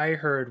story I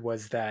heard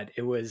was that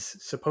it was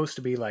supposed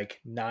to be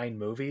 9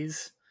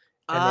 movies,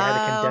 and they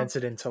had to condense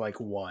it into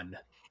 1.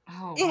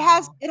 Oh, it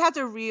has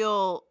a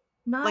real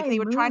 9 they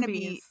were movies. trying to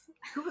be.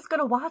 Who was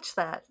gonna watch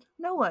that?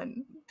 No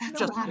one. That's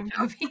a lot of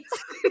movies.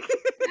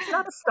 It's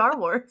not a Star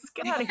Wars.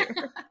 Get out of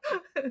here.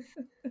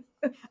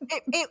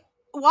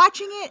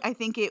 Watching it, I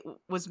think it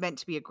was meant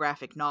to be a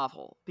graphic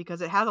novel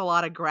because it has a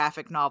lot of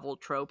graphic novel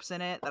tropes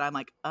in it that I'm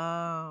like,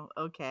 oh,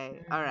 okay,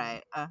 all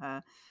right,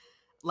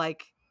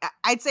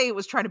 I'd say it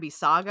was trying to be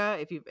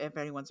Saga. If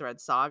anyone's read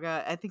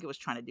Saga, I think it was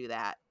trying to do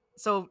that.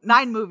 So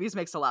 9 movies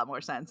makes a lot more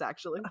sense,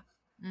 actually.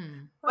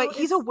 But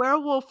he's a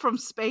werewolf from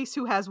space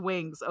who has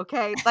wings,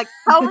 okay?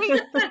 Tell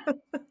me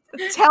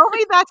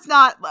that's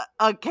not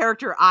a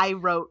character I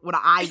wrote when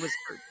I was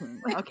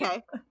 13,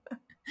 okay?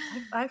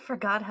 I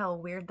forgot how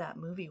weird that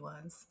movie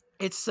was.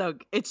 It's so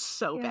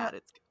bad.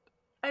 It's good.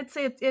 I'd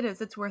say it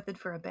is. It's worth it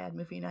for a bad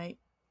movie night.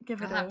 I'll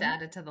have to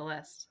add it to the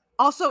list.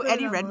 Also,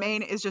 Eddie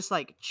Redmayne is just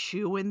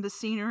chewing the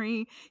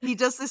scenery. He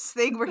does this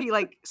thing where he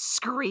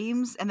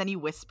screams and then he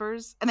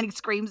whispers and then he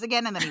screams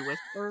again and then he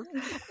whispers.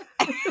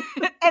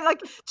 and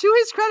to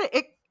his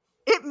credit,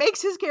 it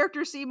makes his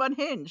character seem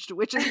unhinged,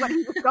 which is what he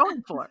was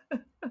going for.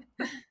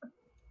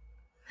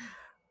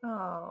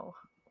 Oh,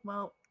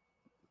 well,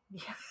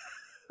 yeah.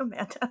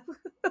 Amanda.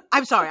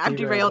 I'm sorry, I've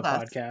Derailed derailed the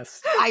us.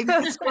 podcast.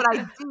 That's what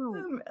I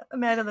do.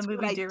 Amanda, the That's what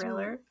movie I do.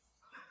 derailer.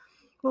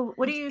 Well,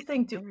 what do you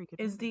think? Very good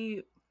Is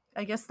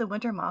I guess the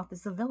winter moth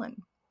is the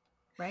villain,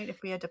 right?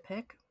 If we had to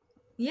pick.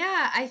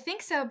 Yeah, I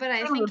think so, but I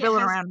I'm think the it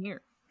villain has around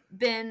here.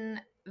 been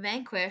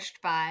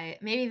vanquished by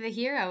maybe the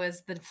hero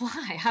is the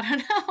fly. I don't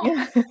know.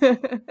 Yeah.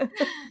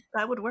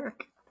 That would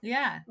work.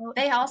 Yeah. Well,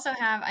 They also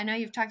have, I know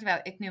you've talked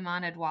about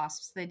ichneummonid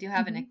wasps. They do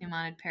have an Mhm.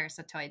 ichneummonid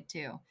parasitoid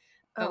too,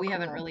 but Oh, we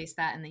haven't cool. released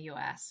that in the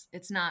US.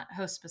 It's not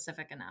host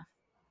specific enough.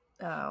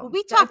 Oh, Well, we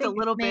I talked a think-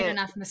 little Made bit.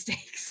 enough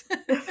mistakes.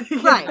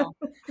 Right. You know?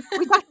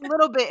 We talked a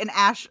little bit in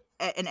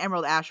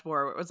Emerald Ash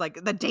Boar, where it was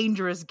like the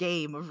dangerous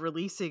game of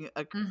releasing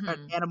an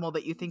Mhm. animal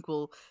that you think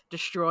will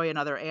destroy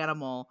another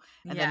animal,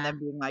 and then Yeah. them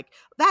being like,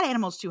 that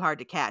animal's too hard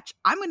to catch.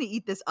 I'm going to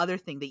eat this other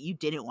thing that you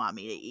didn't want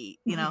me to eat,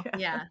 you know?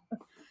 Yeah.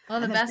 Well,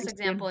 the And then best pretty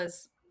example soon-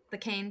 is the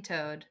cane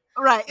toad.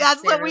 Right,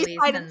 that's they what we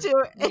released cited and-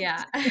 too.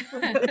 Yeah. I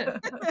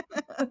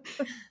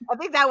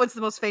think that was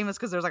the most famous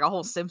because there's like a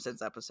whole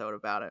Simpsons episode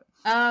about it.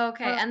 Oh,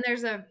 okay. And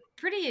there's a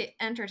pretty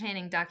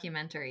entertaining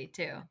documentary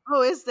too.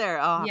 Oh, is there?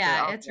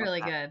 Yeah, I'll it's watch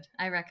really that. good.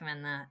 I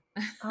recommend that.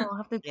 I'll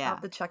have to. Yeah. I'll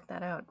have to check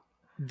that out.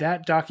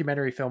 That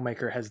documentary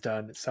filmmaker has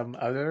done some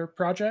other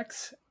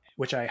projects,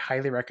 which I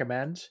highly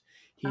recommend.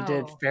 He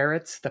did Oh.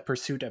 Ferrets, The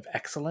Pursuit of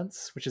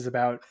Excellence, which is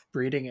about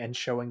breeding and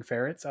showing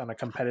ferrets on a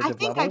competitive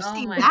think level. I've Oh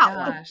seen my that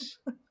one. gosh.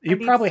 You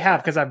need probably to-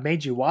 have because I've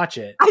made you watch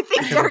it. I think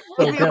Because you're it's so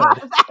going to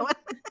watch good. that one.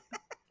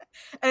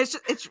 And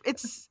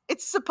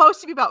it's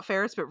supposed to be about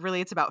ferrets, but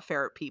really it's about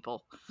ferret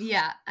people.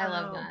 Yeah, I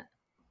love Oh. that.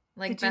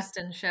 Like Did you- Best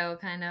in Show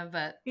kind of,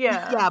 but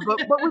Yeah. Yeah,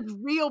 but with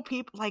real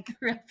people, like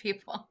real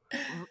people.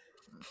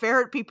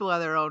 ferret people are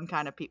their own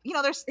kind of people. You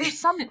know, there's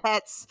some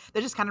pets that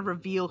just kind of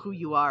reveal who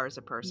you are as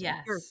a person.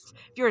 Yes.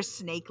 If you're a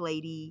snake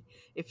lady,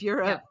 if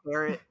you're a Yep.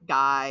 ferret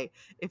guy,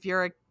 if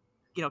you're a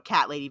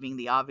cat lady being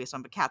the obvious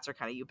one, but cats are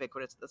kind of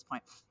ubiquitous at this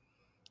point.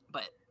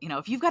 But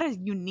if you've got a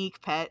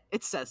unique pet,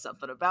 it says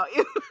something about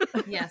you.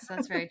 Yes,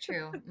 that's very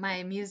true.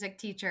 My music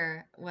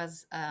teacher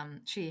was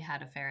she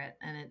had a ferret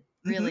and it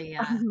really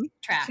Mhm.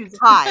 tracked. She's-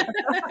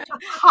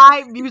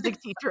 High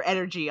music teacher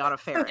energy on a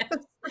ferret.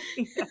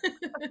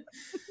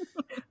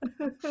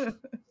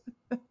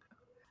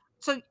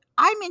 So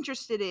I'm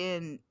interested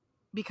in,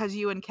 because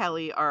you and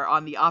Kelly are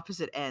on the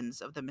opposite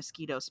ends of the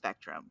mosquito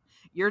spectrum.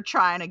 You're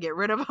trying to get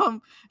rid of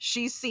them.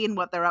 She's seeing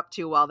what they're up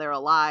to while they're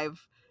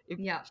alive.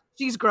 Yeah.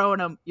 She's growing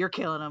them. You're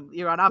killing them.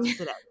 You're on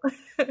opposite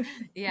ends.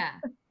 Yeah.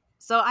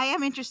 So I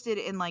am interested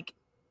in, like,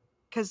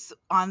 because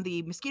on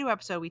the mosquito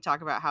episode, we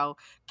talk about how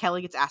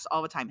Kelly gets asked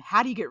all the time,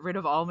 how do you get rid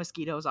of all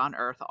mosquitoes on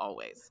Earth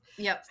always?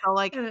 Yep. So,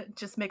 like, It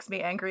just makes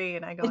me angry,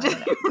 and I go, It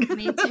I don't know.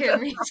 Me too.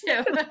 Me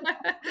too.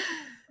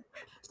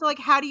 so, like,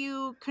 how do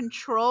you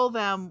control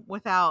them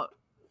without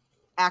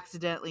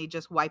accidentally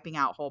just wiping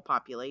out whole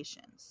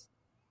populations?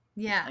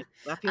 Yeah. Like,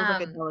 that feels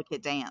like a Um,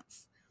 delicate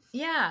dance.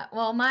 Yeah.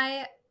 Well,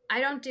 I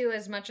don't do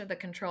as much of the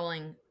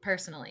controlling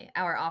personally.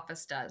 Our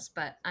office does,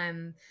 but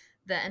I'm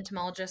the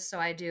entomologist, so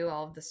I do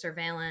all of the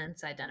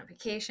surveillance,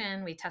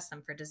 identification. We test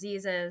them for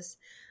diseases.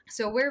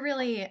 So we're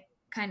really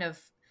kind of,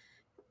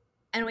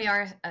 and we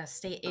are a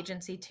state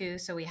agency too,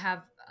 so we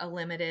have a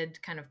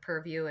limited kind of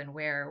purview and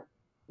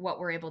what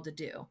we're able to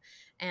do.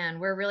 And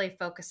we're really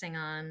focusing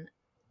on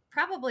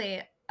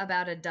probably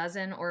about a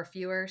dozen or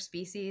fewer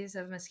species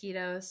of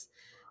mosquitoes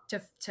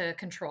to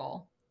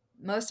control.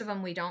 Most of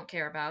them we don't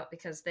care about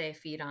because they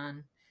feed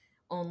on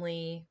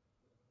only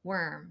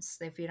worms.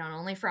 They feed on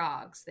only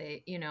frogs.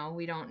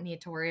 We don't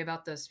need to worry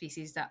about those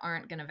species that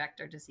aren't going to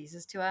vector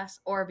diseases to us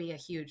or be a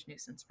huge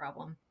nuisance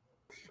problem.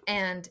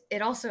 And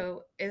it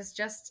also is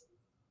just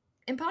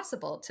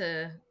impossible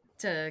to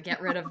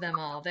get rid of them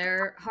all.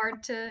 They're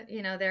hard to,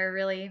 they're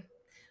really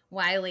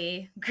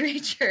wily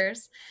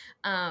creatures.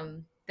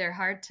 They're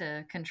hard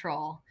to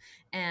control.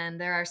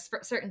 And there are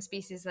certain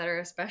species that are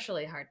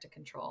especially hard to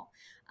control.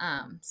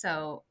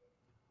 So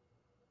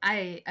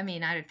I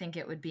would think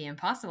it would be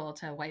impossible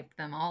to wipe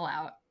them all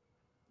out,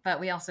 but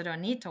we also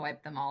don't need to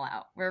wipe them all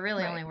out. We're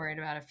really Right. only worried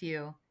about a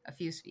few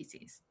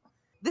species.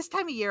 This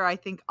time of year, I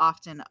think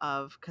often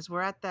of, because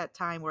we're at that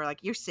time where, like,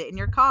 you're sitting in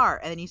your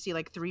car and then you see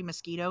like 3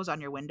 mosquitoes on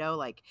your window,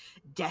 like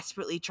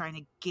desperately trying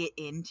to get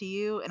into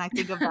you. And I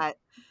think of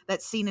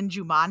that scene in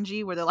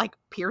Jumanji where they're like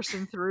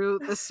piercing through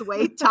the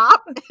suede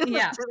top.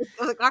 Yeah. to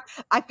the car.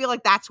 I feel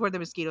like that's where the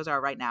mosquitoes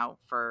are right now,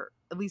 for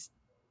at least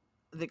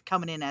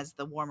coming in as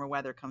the warmer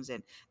weather comes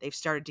in. They've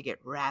started to get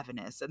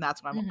ravenous, and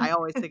that's what Mhm. I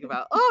always think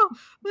about. Oh,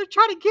 they're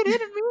trying to get in at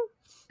me,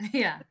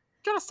 Yeah.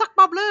 trying to suck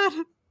my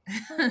blood.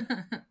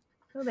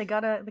 Oh, they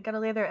gotta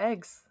lay their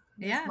eggs.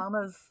 These Yeah.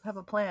 mamas have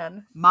a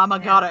plan. Mama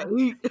Yeah. gotta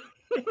eat.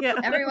 Yeah.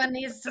 Everyone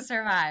needs to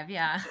survive.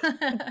 Yeah.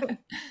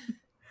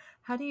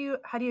 How do you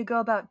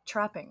go about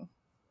trapping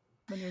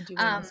when you're doing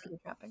mosquito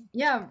trapping?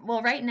 Yeah.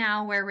 Well, right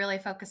now we're really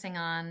focusing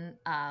on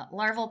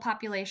larval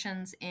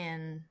populations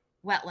in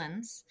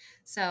wetlands.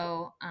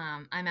 So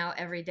I'm out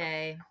every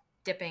day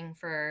dipping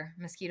for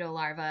mosquito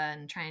larvae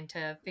and trying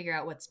to figure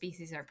out what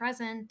species are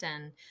present,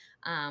 and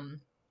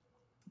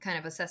kind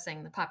of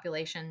assessing the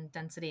population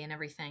density and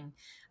everything.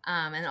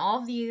 And all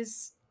of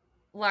these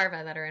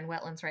larvae that are in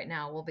wetlands right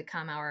now will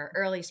become our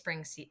early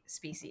spring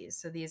species.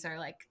 So these are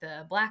like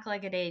the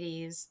black-legged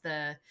Aedes,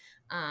 the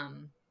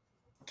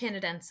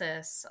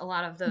Canadensis, a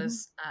lot of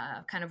those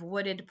kind of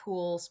wooded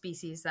pool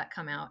species that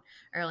come out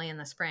early in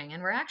the spring.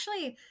 And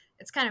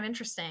it's kind of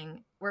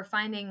interesting. We're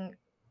finding,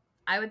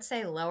 I would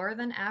say, lower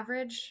than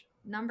average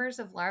numbers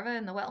of larvae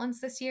in the wetlands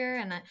this year.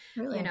 And,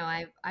 Really?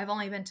 I've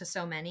only been to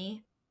so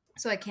many,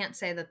 so I can't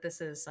say that this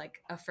is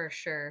like a for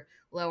sure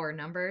lower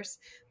numbers,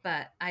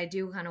 but I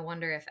do kind of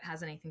wonder if it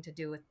has anything to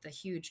do with the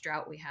huge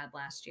drought we had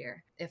last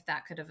year, if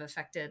that could have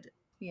affected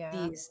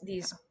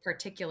these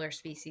particular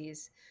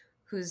species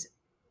whose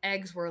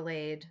eggs were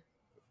laid,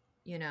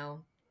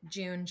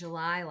 June,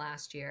 July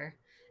last year,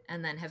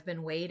 and then have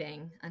been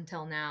waiting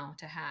until now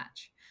to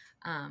hatch.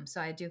 So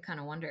I do kind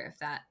of wonder if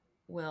that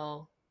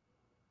we'll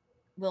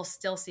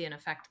still see an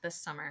effect this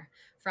summer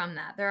from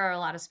that. There are a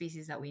lot of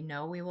species that we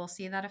know we will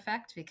see that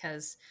effect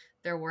because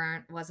there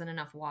wasn't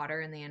enough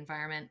water in the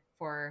environment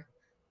for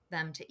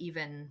them to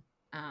even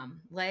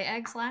lay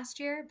eggs last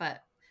year,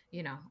 but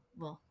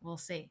we'll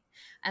see.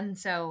 And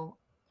so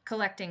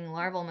collecting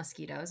larval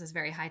mosquitoes is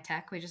very high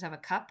tech. We just have a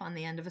cup on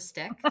the end of a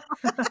stick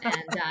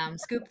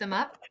and scoop them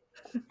up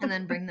and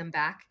then bring them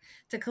back.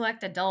 To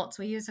collect adults,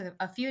 we use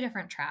a few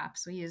different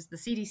traps. We use the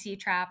CDC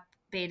trap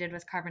baited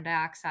with carbon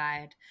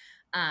dioxide,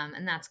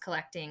 and that's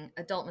collecting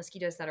adult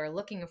mosquitoes that are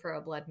looking for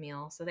a blood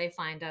meal. So they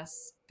find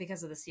us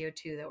because of the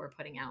CO2 that we're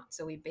putting out.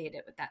 So we bait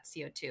it with that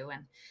CO2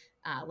 and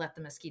let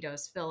the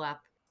mosquitoes fill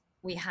up.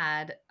 We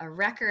had a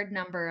record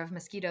number of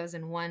mosquitoes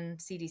in one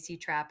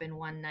CDC trap in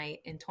one night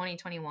in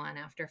 2021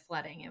 after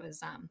flooding. It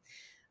was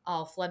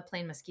all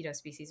floodplain mosquito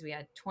species. We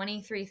had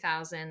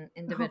 23,000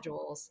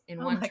 individuals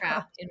in one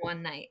trap in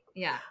one night.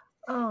 Yeah.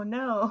 Oh,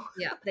 no.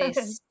 Yeah, they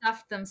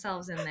stuffed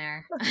themselves in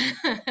there.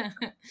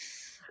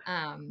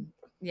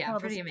 Yeah,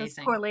 pretty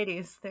amazing. Those poor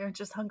ladies, they're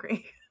just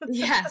hungry.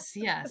 Yes.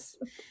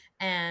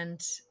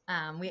 And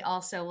we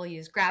also will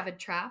use gravid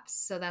traps.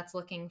 So that's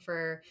looking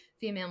for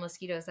female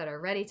mosquitoes that are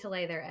ready to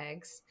lay their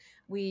eggs.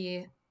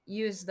 We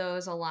use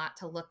those a lot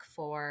to look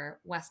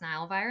for West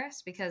Nile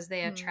virus because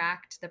they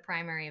attract the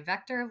primary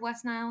vector of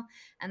West Nile,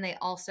 and they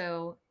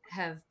also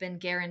have been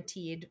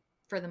guaranteed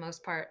for the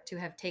most part to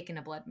have taken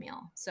a blood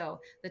meal.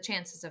 So the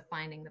chances of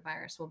finding the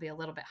virus will be a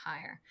little bit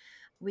higher.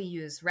 We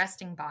use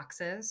resting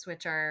boxes,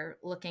 which are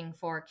looking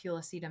for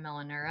Culicida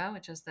melanura,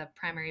 which is the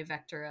primary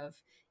vector of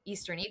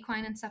Eastern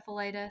equine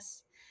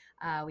encephalitis.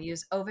 We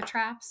use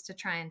ovitraps to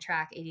try and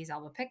track Aedes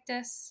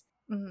albopictus.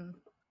 Mm-hmm.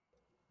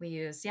 We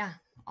use,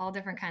 all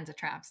different kinds of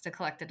traps to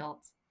collect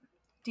adults.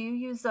 Do you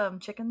use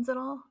chickens at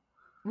all?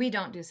 We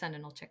don't do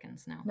sentinel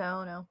chickens, no.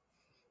 No.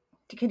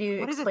 Can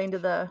you explain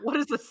what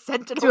is a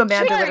sentinel to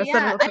Amanda? Sure,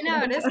 yeah, I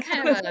know it is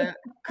kind of a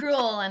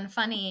cruel and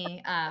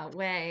funny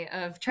way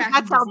of tracking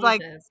that sounds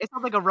diseases. It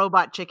sounds like a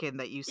robot chicken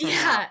that you send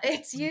out.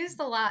 It's used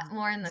a lot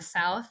more in the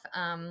South.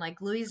 Like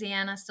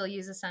Louisiana still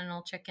uses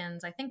sentinel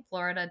chickens. I think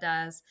Florida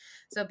does.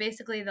 So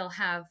basically they'll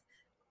have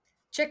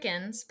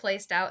chickens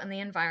placed out in the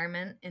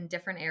environment in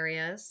different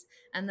areas,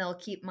 and they'll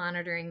keep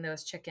monitoring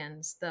those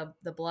chickens,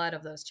 the blood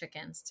of those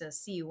chickens, to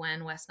see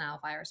when West Nile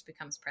virus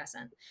becomes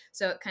present.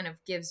 So it kind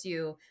of gives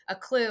you a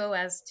clue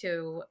as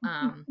to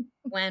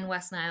when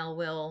West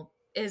Nile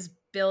is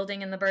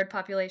building in the bird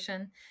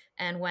population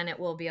and when it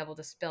will be able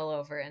to spill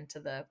over into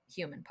the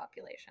human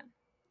population.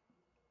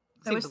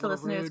 I wish the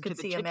listeners could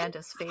see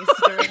Amanda's face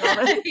during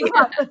all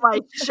this.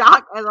 Like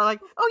shock, and they're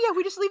like, "Oh yeah,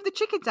 we just leave the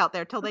chickens out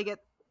there till they get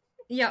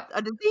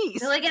a disease.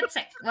 Till they get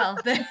sick." Well,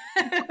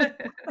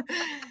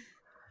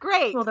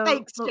 great.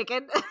 Thanks,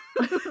 chicken.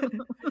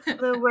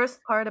 The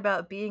worst part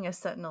about being a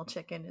sentinel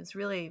chicken is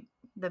really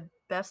the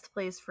best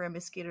place for a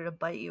mosquito to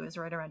bite you is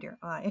right around your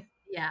eye.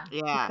 Yeah.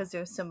 Because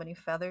there's so many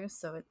feathers,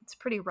 so it's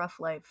pretty rough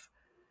life.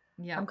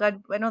 Yeah. I'm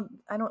glad. I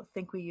don't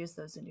think we use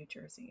those in New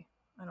Jersey.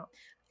 I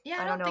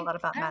don't know a lot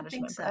about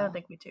management, but I don't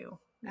think we do.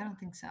 I don't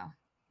think so.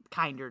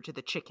 Kinder to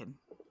the chicken.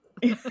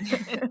 New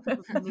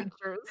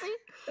Jersey.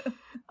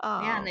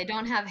 Yeah, and they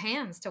don't have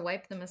hands to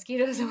wipe the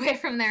mosquitoes away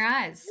from their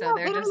eyes, so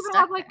they're just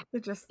stuck.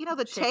 They're just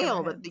the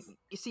tail that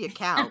you see a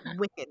cow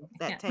wicked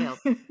that tail.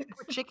 Poor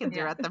chickens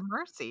are at the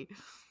mercy.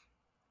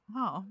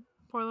 Oh,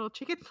 poor little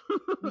chicken.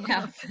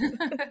 Yeah.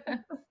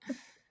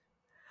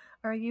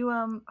 Are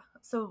you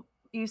So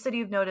you said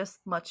you've noticed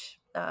much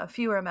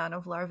fewer amount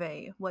of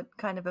larvae. What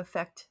kind of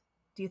effect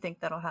do you think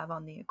that'll have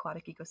on the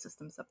aquatic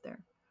ecosystems up there?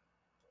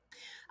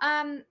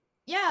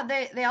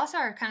 Yeah, they also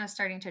are kind of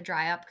starting to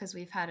dry up because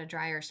we've had a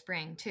drier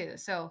spring too.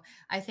 So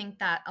I think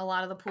that a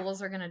lot of the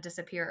pools are going to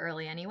disappear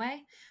early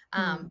anyway.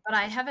 But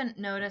I haven't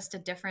noticed a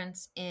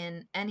difference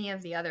in any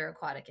of the other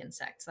aquatic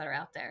insects that are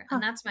out there.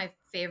 And that's my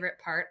favorite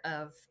part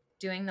of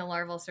doing the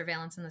larval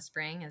surveillance in the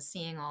spring, is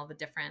seeing all the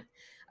different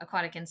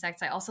aquatic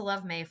insects. I also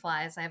love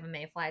mayflies. I have a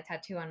mayfly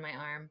tattoo on my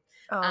arm.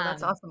 Oh,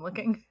 that's awesome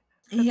looking.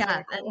 Yeah,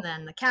 very cool. and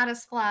then the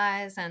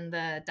caddisflies and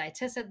the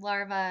diticid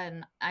larvae,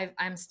 and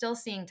I'm still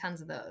seeing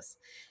tons of those.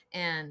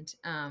 And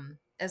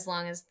as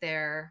long as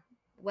their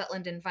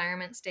wetland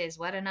environment stays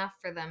wet enough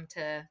for them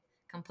to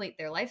complete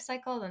their life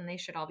cycle, then they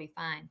should all be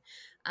fine.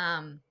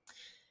 Um,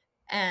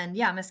 and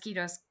yeah,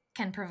 mosquitoes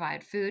can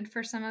provide food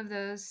for some of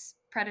those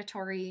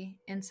predatory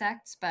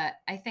insects, but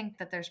I think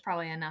that there's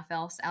probably enough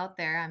else out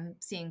there. I'm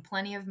seeing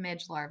plenty of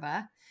midge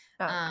larvae,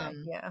 Oh, okay,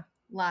 um, yeah.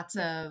 lots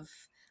Yeah. of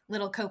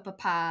little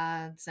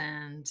copepods,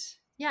 and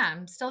yeah,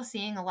 I'm still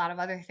seeing a lot of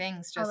other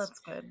things, Oh, just that's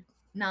good.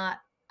 not,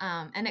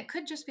 and it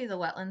could just be the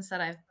wetlands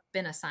that I've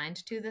been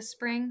assigned to this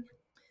spring,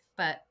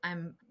 but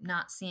I'm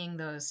not seeing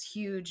those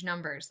huge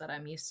numbers that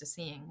I'm used to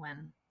seeing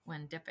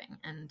when dipping.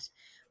 And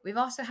we've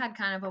also had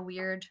kind of a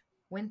weird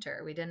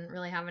winter. We didn't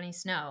really have any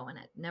snow, and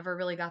it never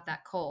really got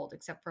that cold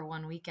except for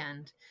one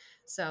weekend.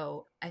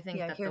 So I think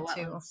Yeah, that the here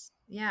too. wetlands,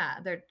 yeah,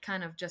 they're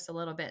kind of just a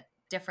little bit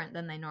different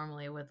than they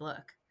normally would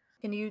look.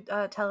 Can you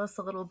tell us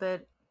a little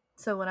bit?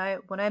 So when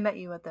I met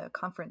you at the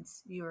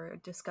conference, you were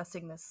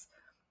discussing this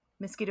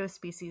mosquito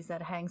species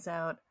that hangs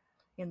out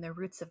in the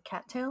roots of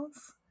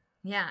cattails.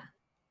 Yeah.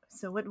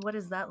 So what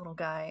is that little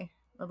guy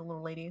or the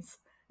little ladies?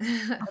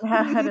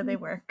 How do they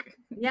work?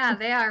 Yeah,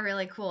 they are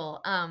really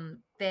cool.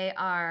 They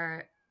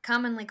are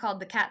commonly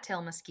called the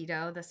cattail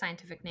mosquito. The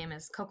scientific name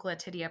is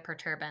Coquilatidia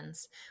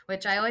perturbans,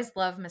 which I always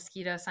love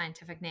mosquito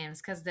scientific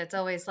names because it's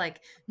always like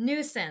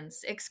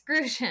nuisance,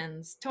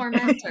 excrusions,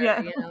 tormentor,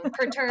 Yeah.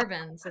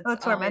 perturbans. Oh,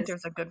 It's always,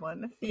 tormentor's a good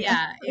one.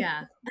 yeah,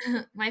 yeah.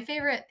 My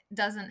favorite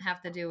doesn't have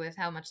to do with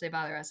how much they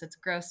bother us. It's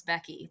Gross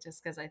Becky,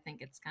 just because I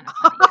think it's kind of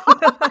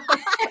funny.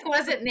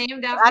 Was it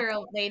named after a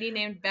lady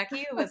named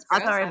Becky who was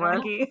gross? Sorry, I don't know.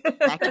 Lucky.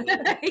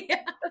 Becky.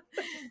 Yeah.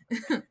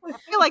 I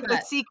feel like the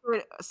But-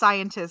 secret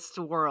scientist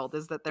world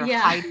is that they're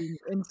Yeah. hiding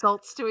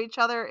insults to each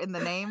other in the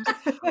names.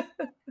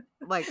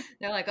 Like,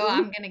 They're like, oh,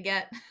 I'm gonna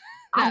get.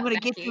 I'm that gonna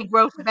get you, Becky.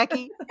 gross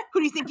Becky. Who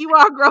do you think you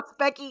are, gross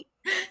Becky?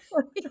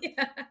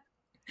 Yeah.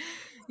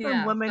 Some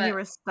Yeah, woman but- you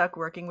were stuck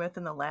working with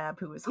in the lab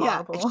who was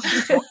Yeah. horrible.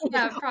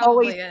 Yeah, it Always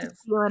probably is.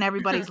 stealing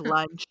everybody's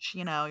lunch.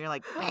 You're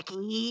like,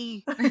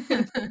 Becky.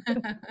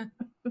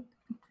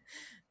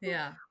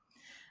 Yeah.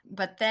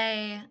 But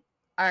they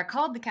are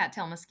called the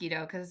cattail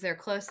mosquito because they're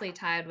closely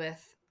tied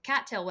with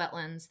cattail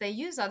wetlands. They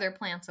use other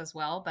plants as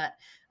well, but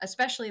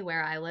especially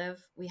where I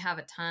live, we have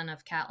a ton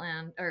of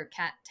catland or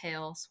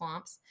cattail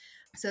swamps.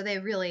 So they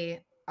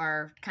really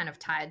are kind of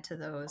tied to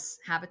those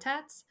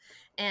habitats.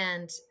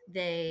 And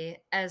they,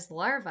 as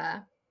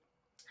larvae,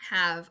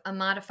 have a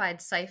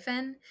modified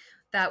siphon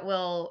that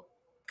will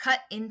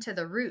cut into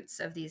the roots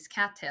of these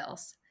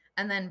cattails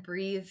and then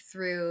breathe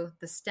through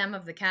the stem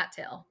of the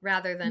cattail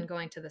rather than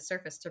going to the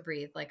surface to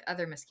breathe like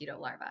other mosquito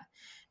larvae.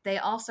 They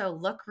also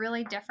look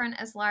really different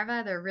as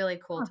larvae. They're really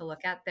cool to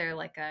look at. They're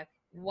like a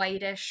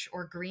whitish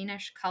or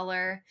greenish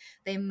color.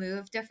 They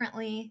move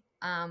differently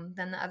than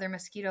the other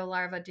mosquito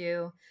larvae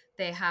do.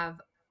 They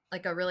have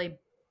like a really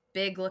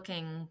big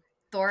looking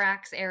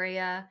thorax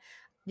area.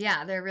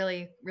 Yeah, they're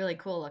really, really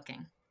cool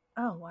looking.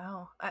 Oh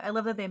wow! I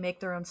love that they make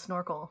their own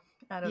snorkel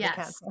out of the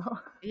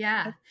cattail.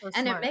 Yeah, That's so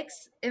and smart.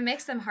 it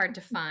makes them hard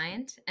to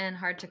find and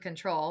hard to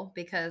control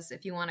because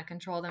if you want to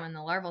control them in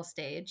the larval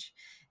stage,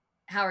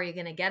 how are you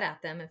going to get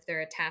at them if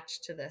they're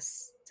attached to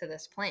this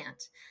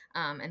plant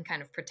and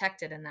kind of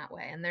protected in that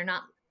way? And they're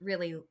not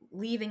really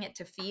leaving it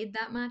to feed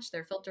that much.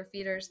 They're filter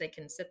feeders. They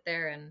can sit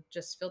there and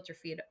just filter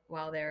feed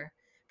while they're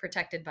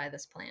protected by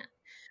this plant.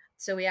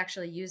 So we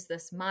actually use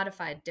this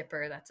modified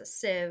dipper that's a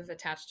sieve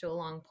attached to a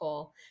long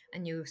pole,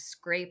 and you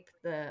scrape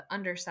the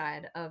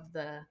underside of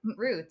the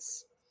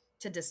roots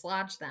to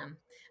dislodge them,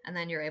 and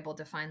then you're able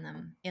to find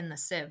them in the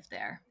sieve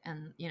there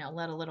and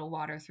let a little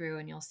water through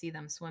and you'll see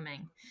them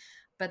swimming.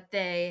 But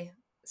they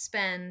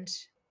spend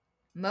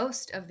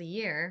most of the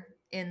year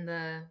in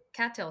the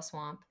cattail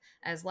swamp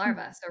as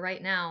larvae. So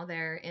right now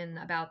they're in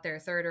about their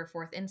third or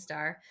fourth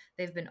instar.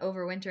 They've been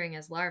overwintering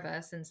as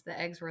larvae since the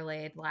eggs were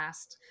laid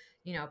last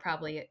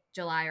probably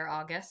July or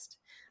August.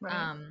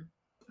 Right.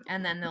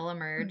 And then they'll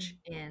emerge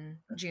in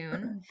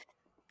June.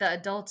 The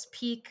adults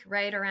peak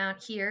right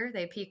around here.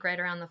 They peak right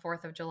around the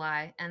 4th of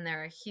July, and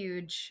they're a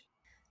huge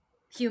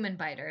human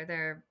biter.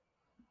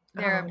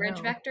 They're a bridge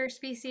vector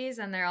species,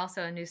 and they're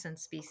also a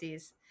nuisance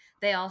species.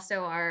 They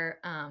also are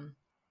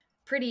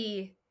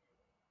pretty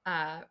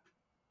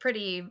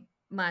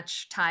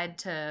much tied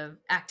to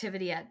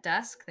activity at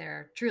dusk.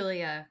 They're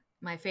truly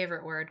my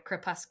favorite word,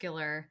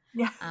 crepuscular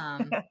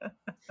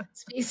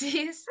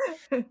species.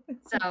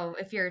 So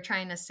if you're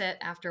trying to sit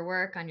after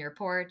work on your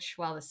porch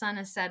while the sun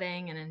is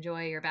setting and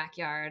enjoy your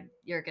backyard,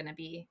 you're going to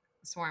be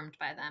swarmed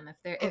by them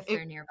if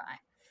they're nearby.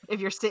 If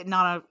you're sitting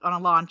on a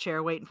lawn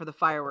chair waiting for the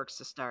fireworks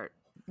to start,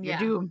 you're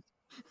doomed.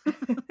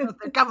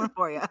 They're coming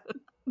for you.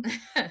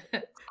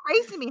 It's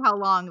crazy to me how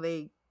long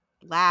they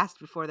last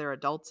before they're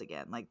adults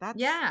again. Like that's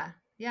yeah.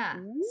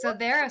 So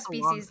they're a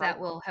species that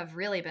cycle. will have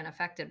really been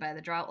affected by the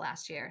drought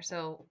last year.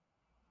 So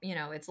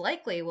it's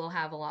likely we'll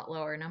have a lot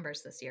lower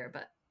numbers this year,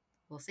 but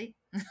we'll see.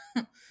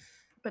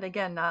 But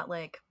again,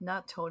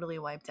 not totally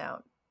wiped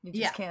out. You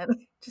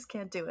just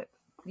can't do it.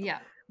 Yeah.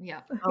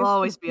 Yeah. There'll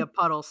always be a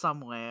puddle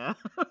somewhere.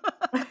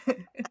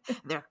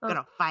 They're Oh,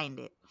 gonna find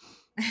it.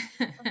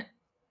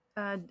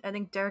 I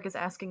think Derek is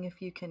asking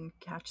if you can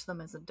catch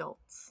them as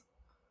adults.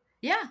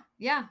 Yeah.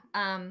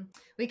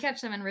 We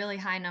catch them in really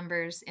high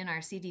numbers in our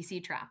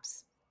CDC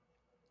traps.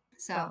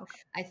 So Oh, okay.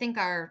 I think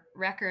our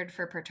record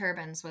for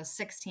perturbans was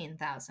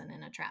 16,000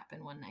 in a trap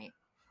in one night.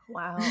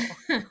 Wow.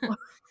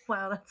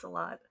 Wow, that's a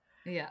lot.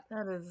 Yeah.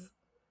 That is.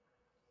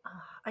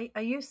 I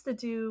used to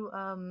do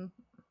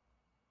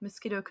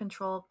mosquito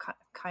control,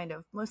 kind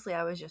of. Mostly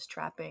I was just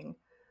trapping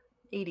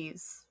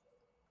 80s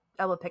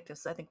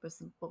Albopictus, I think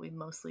was what we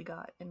mostly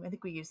got. And I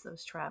think we used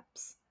those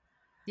traps.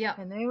 Yeah.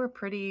 And they were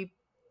pretty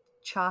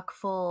chock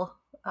full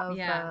of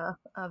Yeah.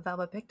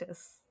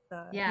 Albopictus.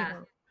 Yeah. You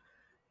know,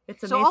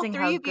 it's So all amazing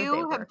how three of good they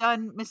you were. have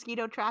done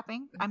mosquito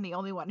trapping. I'm the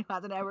only one who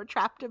hasn't ever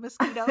trapped a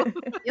mosquito.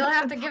 You'll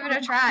have to give it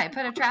a try.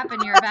 Put a trap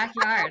in your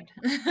backyard.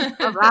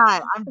 All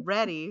right, I'm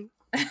ready.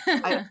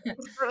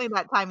 It's certainly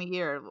that time of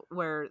year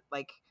where,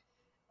 like,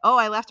 oh,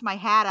 I left my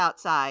hat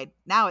outside.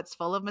 Now it's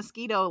full of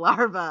mosquito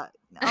larvae.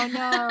 Oh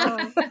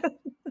no!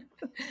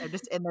 They're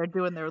just in there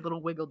doing their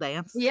little wiggle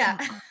dance. Yeah.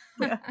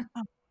 Yeah.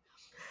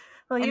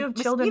 Well, you And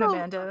have children, mosquito-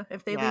 Amanda.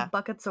 If they Yeah. leave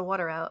buckets of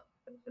water out,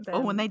 then...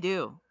 Oh, when they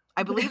do.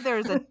 I believe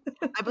there's a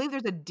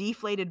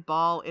deflated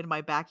ball in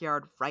my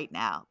backyard right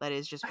now that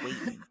is just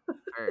waiting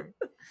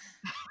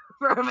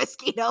for a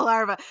mosquito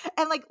larva.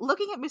 And like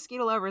looking at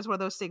mosquito larvae is one of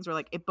those things where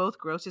like it both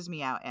grosses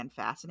me out and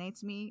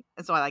fascinates me.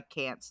 And so I like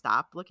can't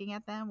stop looking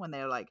at them when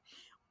they're like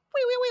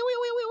wee wee wee wee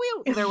wee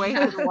wee wee their way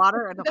through the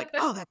water, and I'm like,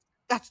 oh,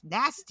 that's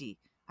nasty.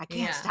 I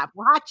can't Yeah. stop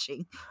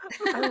watching.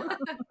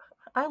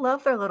 I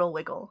love their little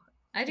wiggle.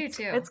 I do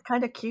too. It's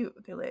kind of cute.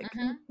 They're like,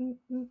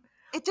 Mhm.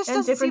 It just and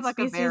doesn't seem different like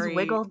a species very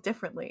wiggle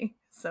differently.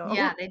 So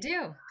Yeah, they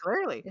do.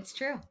 clearly. It's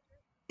true.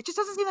 It just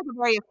doesn't seem like a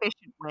very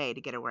efficient way to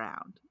get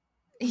around.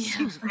 It Yeah.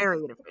 seems very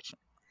inefficient.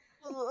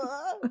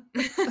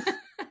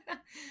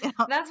 You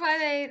know? That's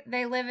why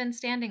they live in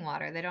standing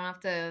water. They don't have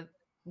to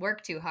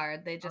work too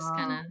hard. They just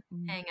kind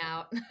of hang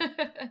out.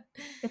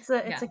 it's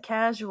a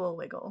casual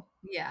wiggle.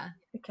 Yeah.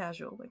 A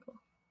casual wiggle.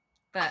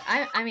 But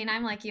I mean,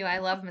 I'm like you. I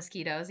love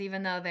mosquitoes,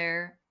 even though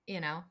they're,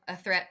 a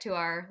threat to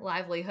our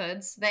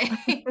livelihoods.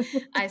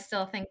 I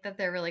still think that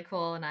they're really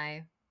cool, and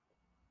I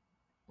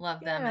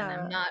love them, and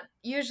I'm not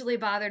usually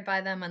bothered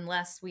by them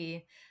unless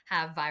we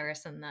have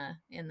virus in the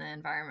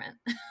environment.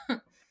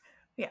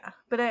 Yeah,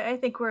 but I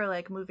think we're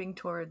like moving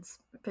towards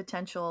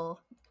potential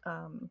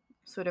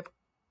sort of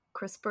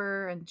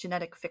CRISPR and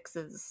genetic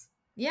fixes.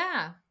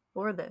 Yeah.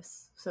 For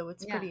this, so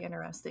it's Yeah. pretty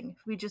interesting.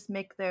 If we just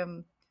make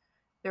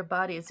their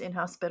bodies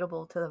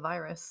inhospitable to the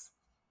virus.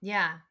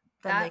 Yeah.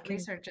 Then That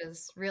research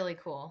is really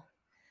cool.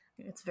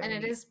 It's very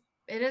and neat.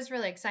 it is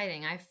really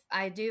exciting.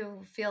 I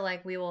do feel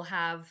like we will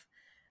have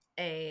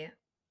an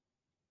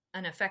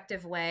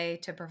effective way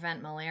to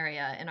prevent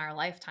malaria in our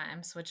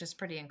lifetimes, which is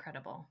pretty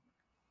incredible.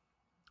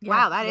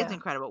 Wow, that is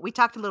incredible. We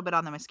talked a little bit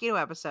on the mosquito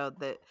episode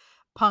that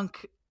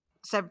punk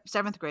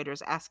seventh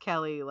graders asked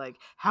Kelly, like,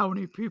 how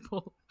many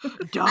people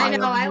die I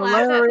know, of I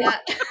malaria?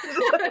 laughed at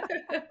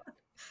that.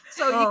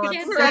 So you can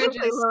kids are theoretically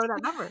just- lower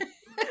that number.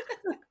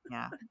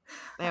 Yeah,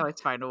 they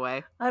always find a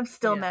way. I'm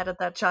still mad at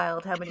that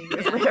child how many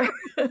years later.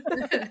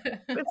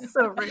 It's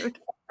so rude.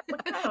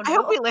 I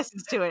hope he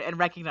listens to it and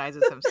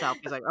recognizes himself.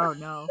 He's like, oh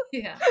no,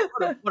 Yeah.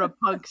 what a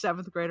punk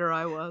seventh grader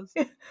I was.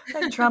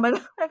 I've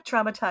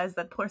traumatized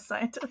that poor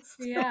scientist.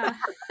 Yeah.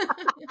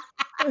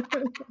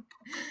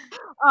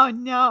 Oh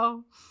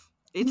no.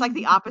 It's like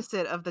the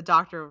opposite of the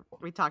doctor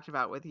we talked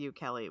about with you,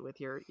 Kelly, with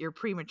your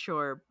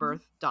premature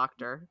birth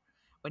doctor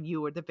when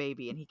you were the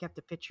baby and he kept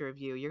a picture of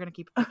you. You're going to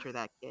keep a picture of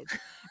that kid.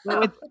 But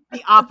with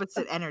the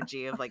opposite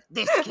energy of like,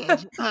 this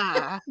kid.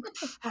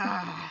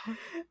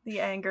 The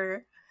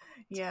anger.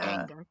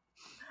 Yeah. Anger.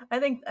 I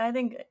think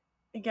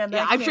again,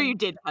 Yeah, that I'm sure you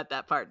did cut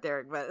that part,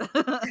 Derek, but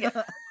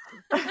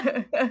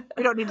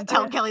we don't need to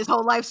tell Kelly's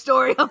whole life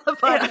story on the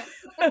podcast.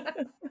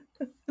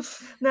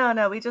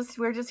 No,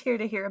 we're just here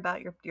to hear about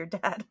your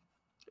dad.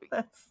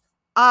 That's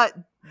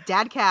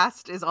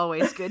Dadcast is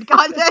always good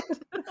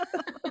content.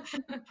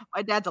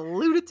 My dad's a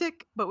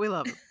lunatic, but we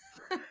love him.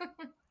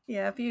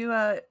 Yeah, if you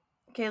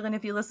Kaitlyn,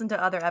 if you listen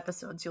to other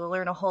episodes, you'll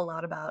learn a whole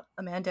lot about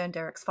Amanda and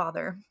Derek's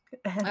father.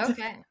 And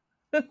Okay.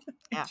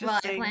 Yeah. Well,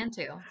 I plan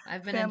to.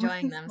 I've been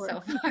enjoying them so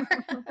far.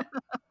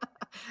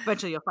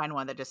 Eventually you'll find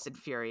one that just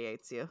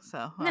infuriates you.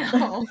 So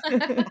No.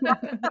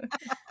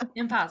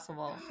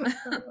 Impossible.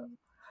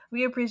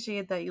 We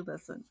appreciate that you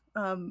listen.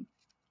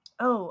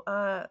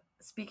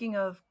 Speaking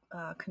of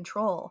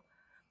control,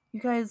 you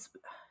guys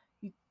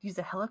use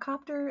a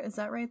helicopter, is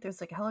that right?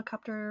 There's like a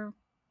helicopter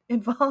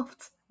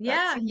involved?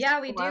 Yeah,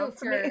 we do. wild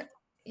to me.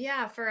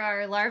 For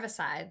our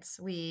larvicides,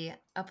 we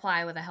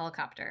apply with a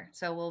helicopter.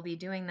 So we'll be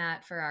doing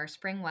that for our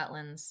spring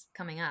wetlands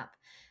coming up.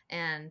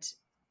 And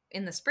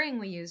in the spring,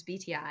 we use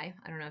BTI. I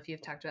don't know if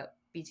you've talked about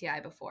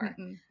BTI before,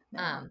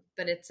 No.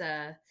 but it's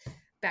a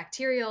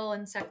bacterial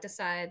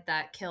insecticide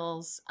that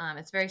kills,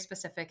 it's very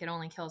specific. It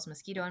only kills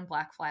mosquito and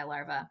black fly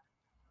larvae.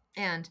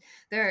 And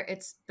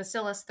it's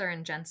Bacillus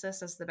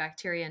thuringiensis is the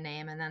bacteria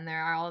name, and then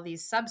there are all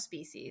these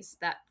subspecies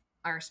that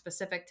are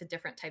specific to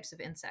different types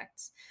of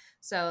insects.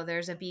 So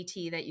there's a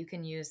BT that you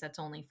can use that's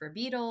only for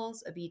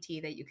beetles, a BT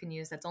that you can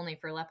use that's only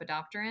for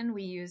Lepidopteran.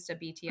 We used a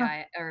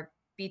BTI or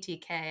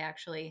BTK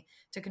actually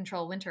to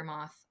control winter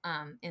moth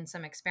in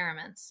some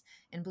experiments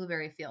in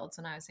blueberry fields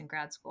when I was in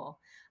grad school.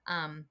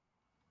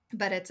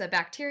 But it's a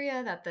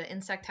bacteria that the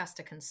insect has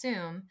to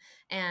consume,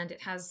 and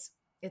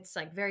it's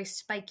like very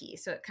spiky.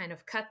 So it kind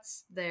of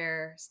cuts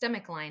their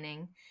stomach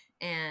lining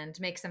and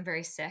makes them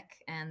very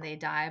sick, and they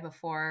die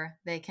before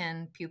they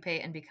can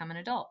pupate and become an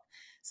adult.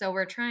 So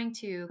we're trying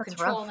to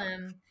control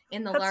them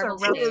in the larval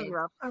stage.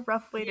 A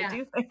rough way to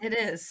do things. It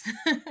is.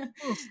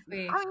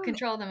 We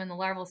control them in the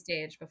larval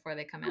stage before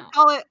they come out.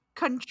 Call it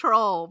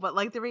control, but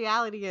like the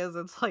reality is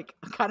it's like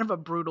kind of a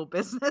brutal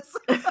business.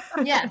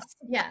 Yes,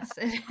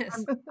 it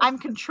is. I'm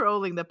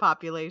controlling the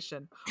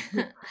population.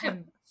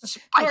 I'm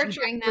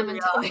torturing them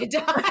until they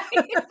die.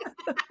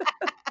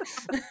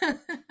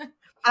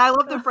 And I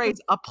love the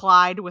phrase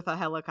 "applied with a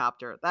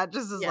helicopter." That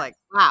just is like,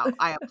 wow,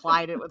 I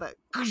applied it with a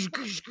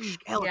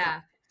helicopter.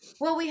 Yeah.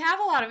 Well, we have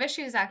a lot of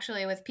issues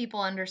actually with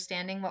people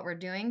understanding what we're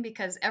doing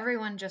because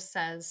everyone just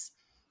says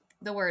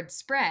the word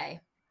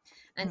spray.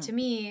 And to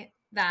me,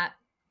 that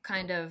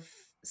kind of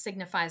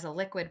signifies a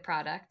liquid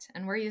product.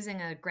 And we're using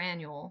a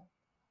granule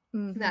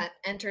that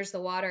enters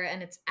the water,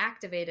 and it's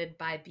activated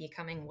by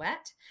becoming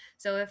wet.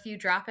 So if you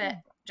drop it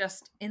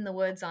just in the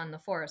woods on the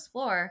forest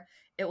floor,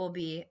 it will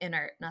be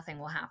inert. Nothing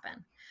will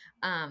happen.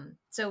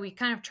 So we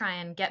kind of try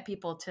and get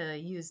people to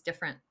use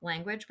different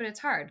language, but it's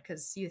hard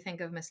because you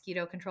think of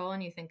mosquito control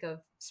and you think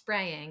of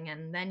spraying,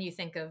 and then you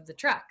think of the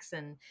trucks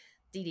and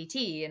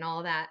DDT and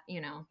all that,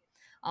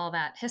 all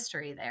that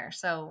history there.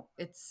 So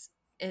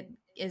it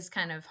is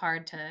kind of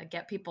hard to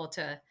get people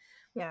to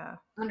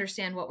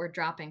understand what we're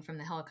dropping from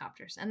the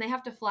helicopters. And they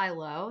have to fly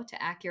low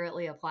to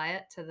accurately apply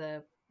it to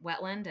the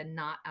wetland and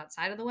not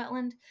outside of the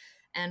wetland.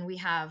 And we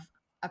have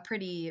a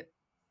pretty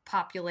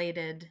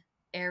populated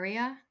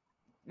area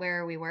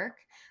where we work.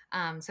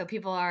 So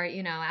people are,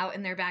 out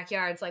in their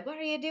backyards like, what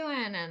are you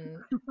doing? And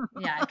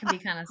it can be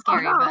kind of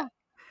scary, but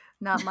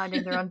not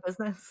minding their own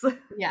business.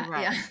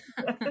 Yeah.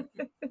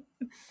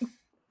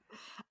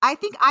 I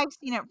think I've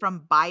seen it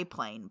from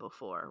biplane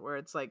before, where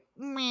it's like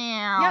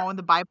meow, and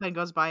the biplane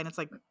goes by, and it's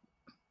like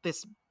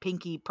this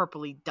pinky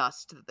purpley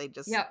dust that they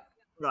just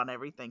put on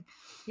everything.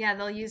 Yeah,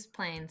 they'll use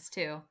planes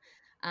too.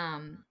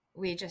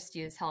 We just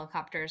use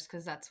helicopters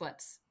because that's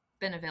what's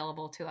been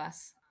available to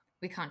us.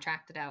 We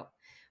contracted out,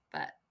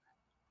 but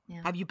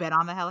Have you been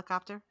on the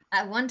helicopter?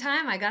 At one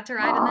time, I got to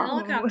ride in the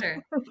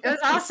helicopter. It was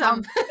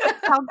awesome. It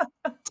sounds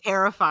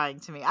terrifying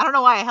to me. I don't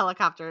know why a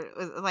helicopter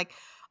was like.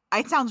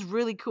 It sounds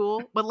really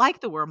cool, but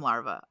like the worm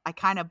larva, I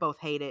kind of both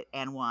hate it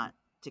and want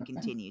to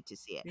continue to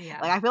see it. Yeah.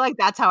 Like I feel like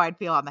that's how I'd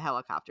feel on the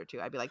helicopter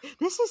too. I'd be like,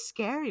 this is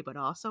scary but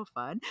also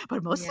fun,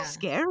 but mostly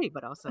scary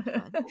but also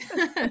fun.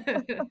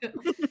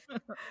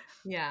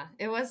 Yeah,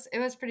 it was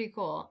pretty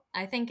cool.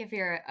 I think if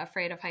you're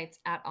afraid of heights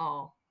at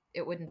all,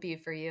 it wouldn't be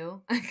for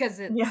you because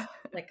it's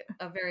like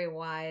a very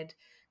wide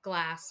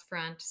glass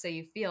front, so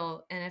you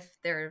feel, and if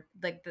they're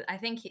like I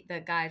think the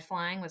guy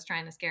flying was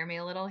trying to scare me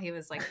a little. He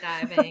was like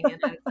diving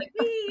and I was like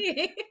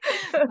wee.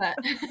 But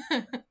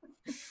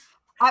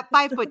at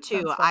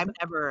 5'2", I'm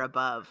never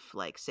above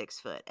like 6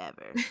 foot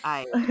ever.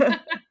 I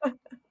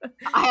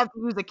have to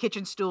use a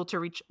kitchen stool to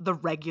reach the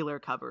regular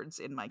cupboards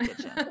in my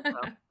kitchen. So.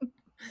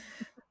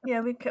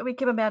 Yeah, we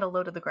keep a man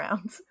low to the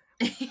ground.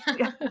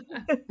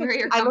 Where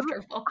you're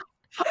comfortable.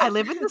 I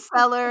live in the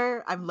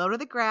cellar. I'm low to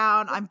the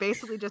ground. I'm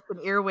basically just an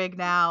earwig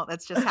now.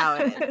 That's just how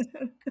it is.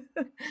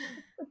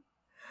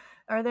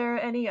 Are there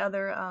any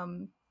other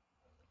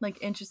like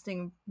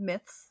interesting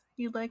myths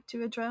you'd like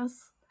to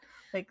address?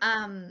 Like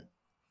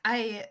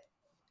I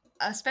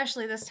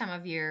especially this time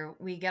of year,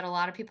 we get a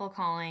lot of people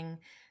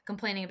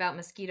complaining about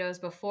mosquitoes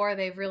before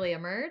they've really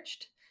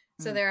emerged.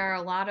 So there are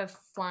a lot of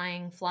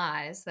flying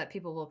flies that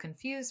people will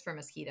confuse for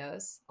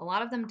mosquitoes. A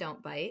lot of them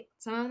don't bite.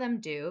 Some of them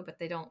do, but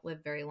they don't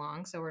live very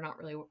long. So we're not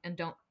really, and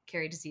don't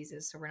carry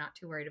diseases. So we're not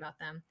too worried about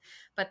them.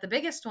 But the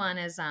biggest one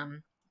is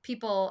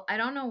people, I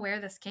don't know where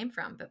this came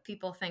from, but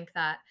people think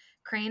that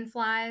crane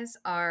flies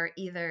are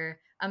either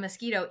a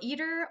mosquito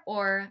eater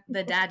or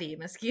the daddy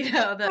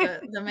mosquito,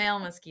 the male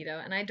mosquito.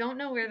 And I don't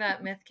know where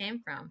that myth came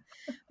from,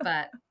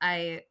 but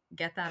I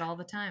get that all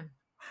the time.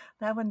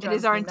 That one it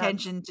is our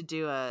intention to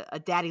do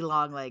a Daddy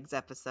Longlegs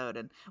episode,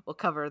 and we'll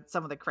cover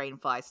some of the crane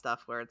fly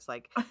stuff where it's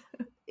like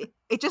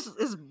it just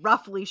is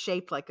roughly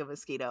shaped like a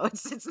mosquito.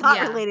 It's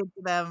not related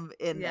to them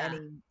in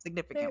any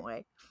significant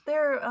way.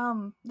 They're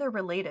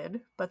related,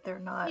 but they're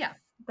not. Yeah.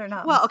 They're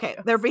not. Well, mosquitoes.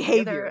 Okay, their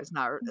behavior is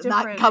not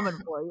coming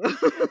for you.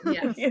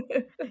 Yes.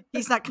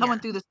 He's not coming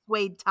through the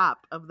suede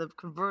top of the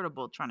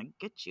convertible trying to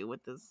get you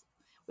with his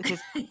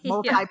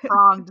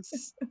multi-pronged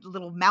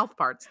little mouth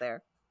parts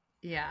there.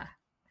 Yeah.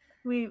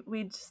 We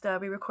just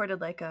we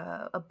recorded like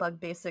a bug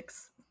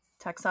basics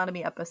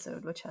taxonomy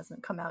episode, which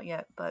hasn't come out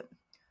yet. But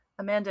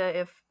Amanda,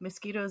 if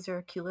mosquitoes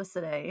are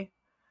Culicidae,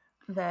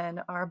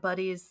 Then our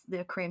buddies,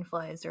 the crane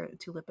flies, are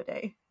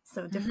Tulipidae.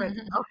 So different.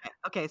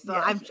 Okay. So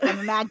Yeah. I'm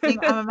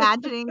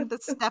imagining the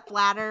step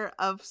ladder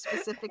of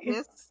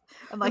specificness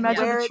and like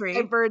Imagine where the it tree.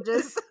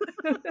 diverges.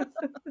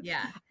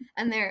 Yeah.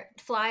 And their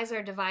flies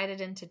are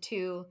divided into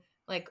two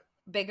like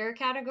bigger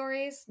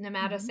categories,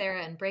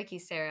 Nematocera and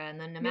Brachycera. And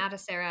the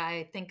Nematocera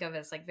I think of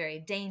as like very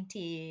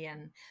dainty,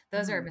 and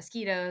those are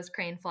mosquitoes,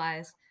 crane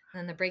flies. And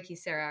then the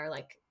Brachycera are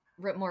like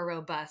more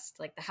robust,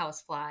 like the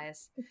house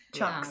flies.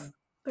 Chunks.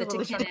 The They're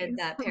little tachinid chunkies.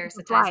 that Flying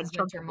parasitizes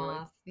chunky winter boys.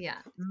 moth.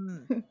 Yeah.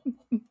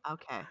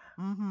 Okay.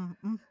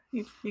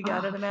 You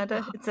got it,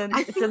 Amanda. It's in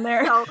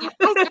there. So, I think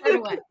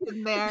it's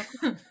in there.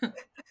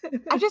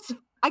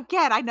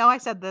 I know I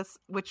said this,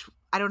 which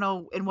I don't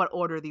know in what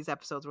order these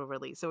episodes will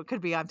release. So it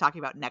could be I'm talking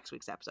about next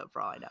week's episode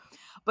for all I know.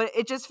 But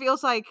it just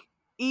feels like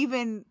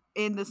even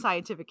in the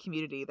scientific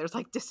community, there's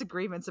like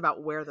disagreements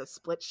about where the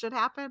split should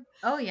happen.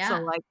 Oh yeah.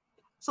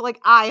 So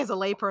I as a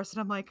layperson,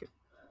 I'm like,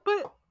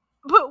 but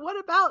what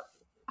about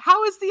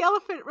how is the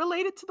elephant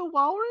related to the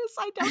walrus?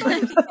 I don't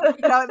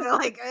understand. They're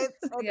like,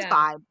 it's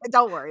fine.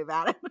 Don't worry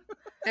about it.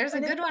 There's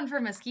a good one for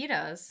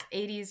mosquitoes,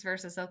 Aedes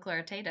versus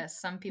Ochlorotatus.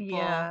 Some people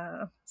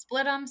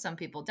split them, some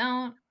people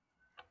don't.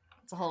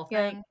 It's a whole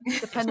thing.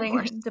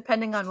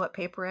 Depending on what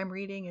paper I'm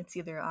reading, it's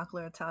either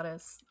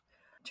Ochlorotatus,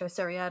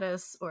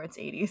 Triceriatus, or it's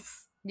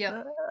Aedes.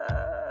 Yep.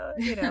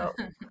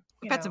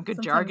 We've had some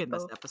good jargon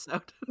this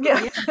episode.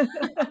 Yeah.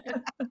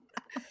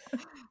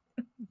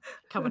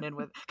 coming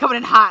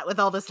in hot with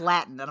all this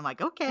Latin, and I'm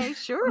like, okay,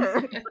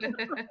 sure.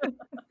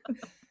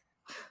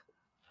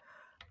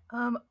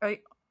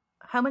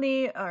 How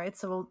many? All right,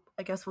 so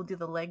I guess we'll do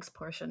the legs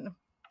portion.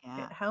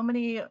 Yeah. How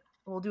many?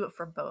 We'll do it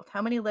for both.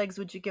 How many legs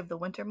would you give the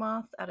winter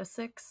moth out of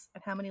 6?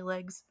 And how many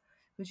legs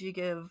would you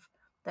give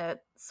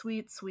that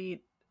sweet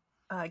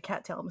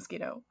cattail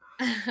mosquito?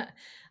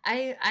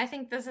 I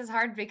think this is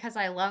hard because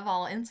I love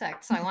all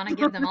insects, so I want to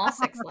give them all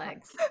 6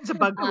 legs. It's a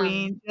bug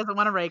queen. She doesn't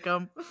want to rake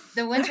them.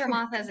 The winter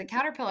moth as a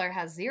caterpillar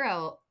has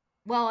 0.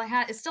 Well,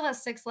 it still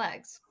has 6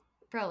 legs,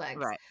 pro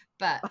legs. Right.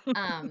 But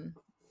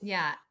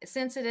yeah,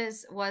 since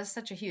it was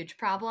such a huge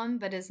problem,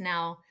 but is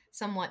now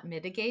somewhat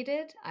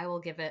mitigated, I will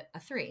give it a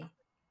 3.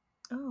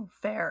 Oh,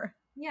 fair.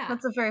 Yeah.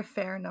 That's a very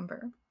fair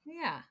number.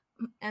 Yeah.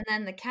 And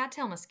then the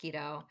cattail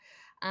mosquito,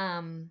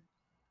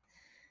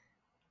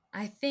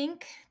 I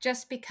think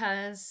just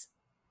because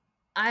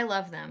I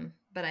love them,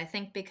 but I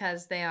think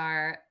because they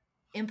are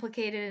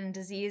implicated in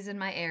disease in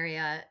my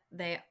area,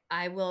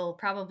 I will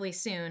probably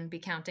soon be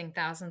counting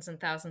thousands and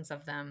thousands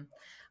of them.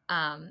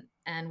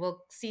 And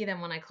we'll see them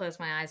when I close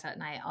my eyes at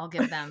night. I'll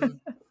give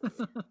them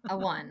a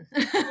 1.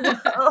 Yeah,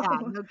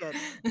 no good.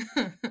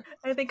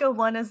 I think a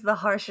 1 is the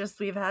harshest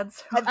we've had.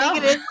 I think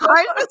it is the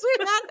harshest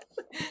we've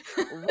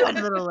had.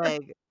 1 little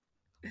leg.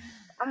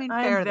 I mean,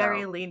 I'm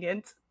very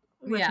lenient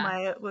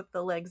with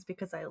the legs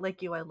because I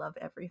love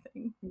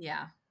everything.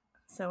 Yeah.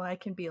 So I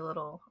can be a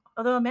little.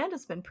 Although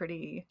Amanda's been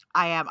pretty.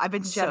 I am. I've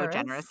been so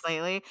generous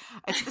lately.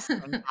 It's the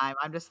same time.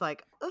 I'm just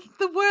like,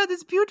 the world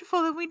is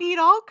beautiful and we need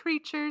all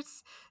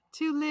creatures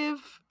to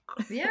live.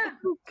 Yeah,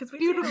 because we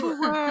beautiful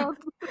world.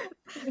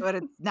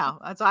 But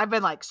so I've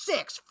been like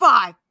 6,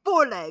 5,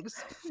 4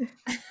 legs.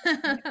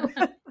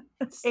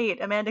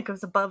 8. Amanda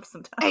goes above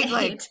sometimes. 8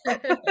 legs.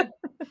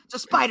 It's a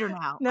spider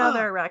now. Now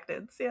they're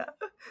arachnids. Yeah.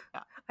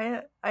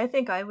 I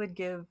think I would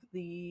give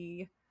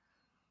the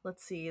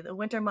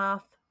winter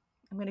moth.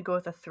 I'm going to go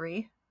with a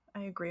 3.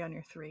 I agree on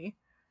your 3.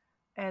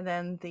 And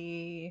then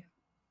the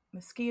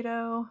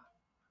mosquito.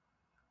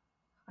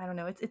 I don't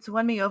know. It's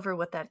won me over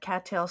with that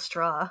cattail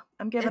straw.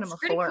 I'm giving them a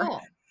 4.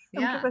 Cool.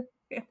 Yeah.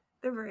 They're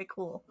very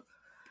cool.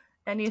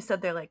 And you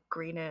said they're like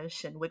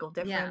greenish and wiggle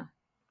different. Yeah.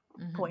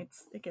 Mm-hmm.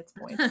 Points. It gets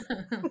points.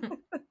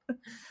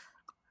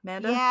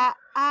 Amanda? Yeah.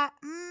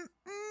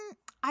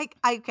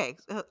 Okay.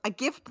 I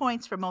give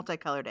points for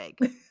multicolored egg.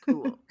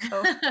 Cool.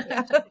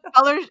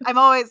 Colors. I'm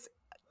always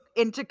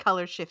into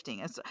color shifting.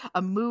 It's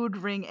a mood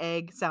ring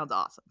egg sounds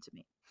awesome to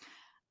me.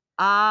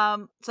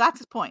 So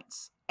that's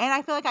points. And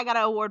I feel like I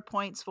gotta award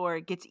points for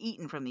it gets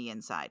eaten from the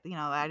inside.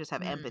 I just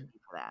have empathy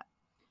for that.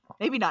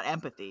 Maybe not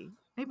empathy.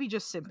 Maybe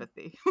just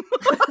sympathy.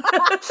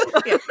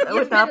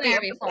 You've been there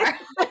before.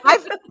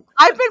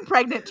 I've been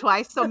pregnant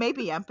twice, so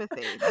maybe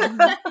empathy.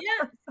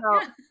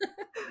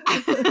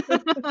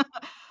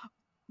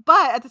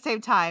 But at the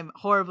same time,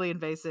 horribly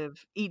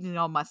invasive, eating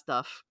all my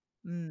stuff.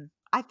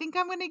 I think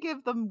I'm gonna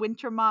give them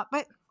winter moth,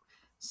 but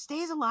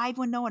stays alive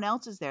when no one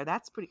else is there.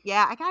 That's pretty.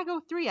 Yeah, I gotta go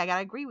 3. I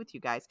gotta agree with you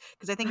guys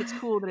because I think it's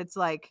cool that it's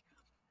like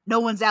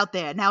no one's out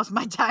there. Now's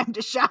my time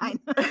to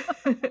shine.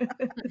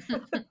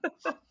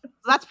 So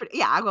that's pretty.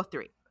 Yeah, I'll go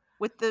 3.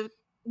 With the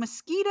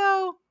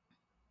mosquito,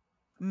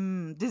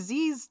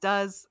 disease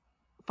does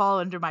fall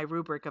under my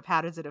rubric of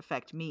how does it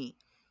affect me,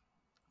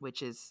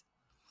 which is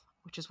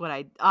what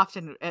I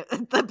often.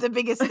 The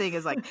biggest thing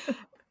is like,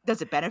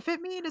 does it benefit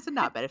me? Does it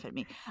not benefit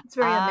me? It's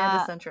very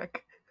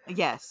Amanda-centric.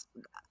 Yes.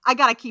 I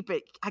gotta keep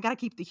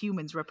the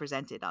humans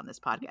represented on this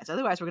podcast.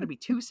 Otherwise we're gonna be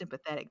too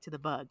sympathetic to the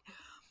bug.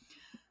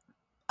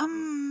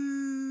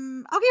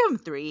 I'll give them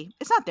 3.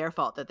 It's not their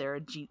fault that they're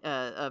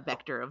a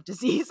vector of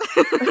disease.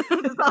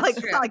 It's not like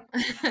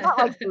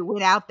we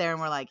went out there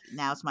and we're like,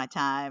 now's my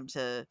time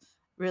to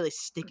really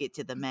stick it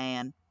to the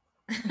man.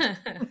 So,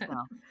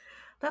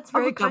 That's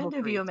very I'll go kind double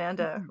of you, 3.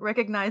 Amanda,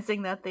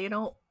 recognizing that they're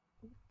not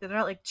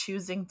like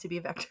choosing to be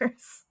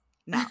vectors.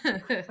 No,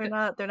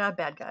 They're not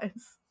bad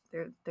guys.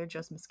 They're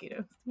just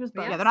mosquitoes. Just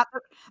yeah, bugs.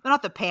 they're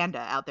not the panda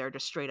out there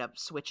just straight up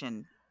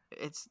switching.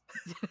 It's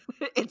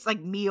it's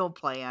like meal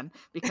plan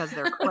because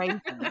they're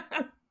crazy.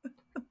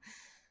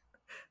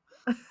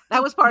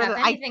 That was part of If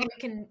the. anything, we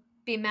can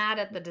be mad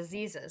at the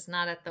diseases,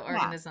 not at the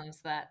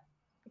organisms that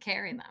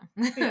carry them.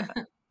 Yeah.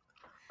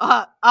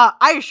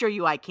 I assure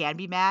you, I can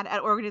be mad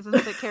at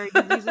organisms that carry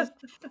diseases.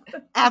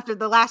 After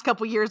the last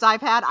couple years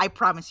I've had, I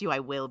promise you, I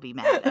will be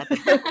mad at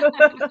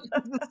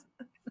them.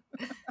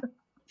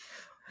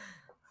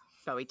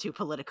 Probably too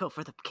political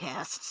for the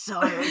cast.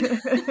 Sorry.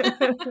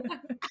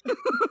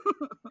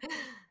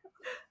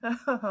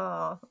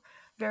 Oh,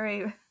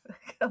 very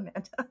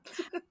Amanda.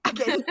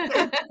 Okay, close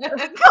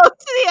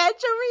to the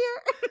edge over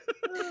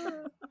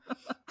here.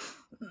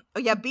 Oh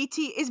yeah,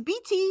 BT is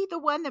BT the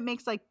one that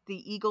makes like the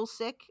eagle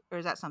sick, or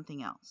is that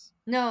something else?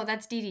 No,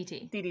 that's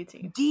DDT.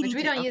 DDT. Which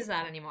we don't use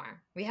that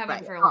anymore. We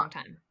haven't for a long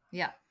time.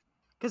 Yeah.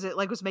 Because it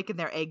like was making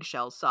their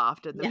eggshells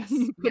soft, and then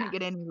you couldn't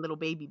get any little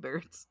baby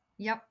birds.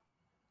 Yep.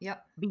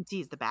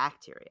 BT is the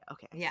bacteria.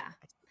 Okay. Yeah.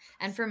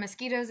 And for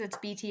mosquitoes, it's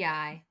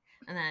BTI,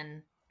 and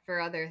then for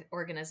other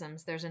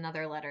organisms, there's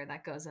another letter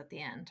that goes at the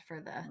end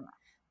for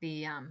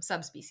the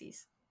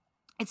subspecies.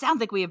 It sounds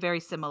like we have very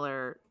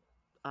similar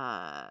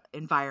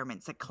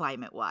environments, like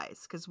climate-wise,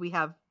 because we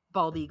have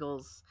bald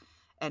eagles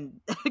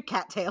and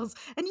cattails,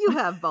 and you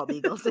have bald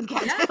eagles and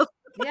cattails.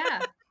 Yeah.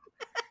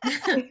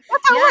 That's how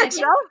it works,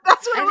 Joe.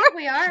 That's what I it think works.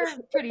 we are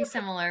pretty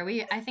similar.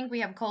 I think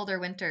we have colder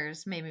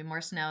winters, maybe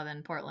more snow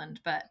than Portland,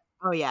 but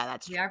Oh yeah,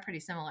 that's we true. are pretty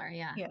similar.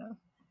 Yeah. Yeah.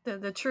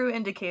 The true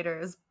indicator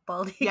is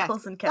bald Yes.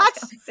 eagles and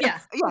cattails.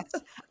 Yes.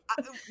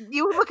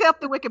 You look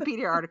up the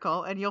Wikipedia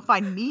article, and you'll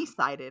find me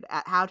cited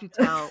at how to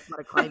tell what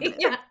a climate is.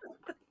 Yeah.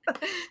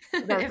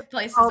 If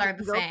places all are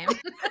the eagles. same.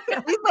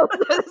 These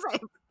places are the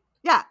same.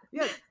 Yeah,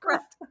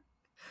 correct.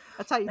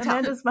 That's how you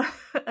tell.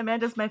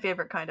 Amanda's my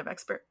favorite kind of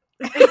expert.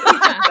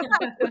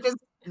 Which is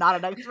not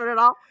an expert at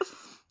all.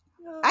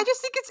 I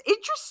just think it's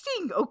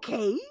interesting.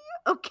 Okay.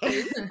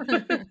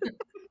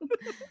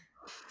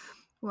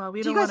 Well,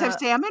 we Do don't you guys have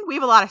salmon? We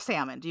have a lot of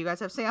salmon. Do you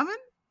guys have salmon?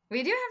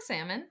 We do have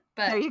salmon,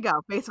 but There you go.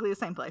 Basically the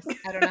same place.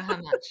 I don't know how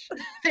much.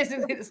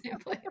 Basically the same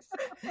place.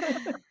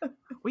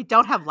 We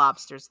don't have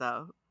lobsters,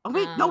 though. Oh,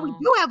 wait. No, we Oh.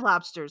 do have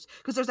lobsters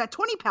because there's that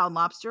 20-pound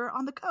lobster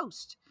on the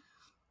coast.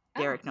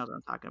 Derek knows what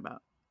I'm talking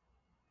about.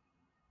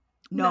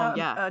 No,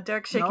 yeah.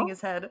 Derek's shaking No?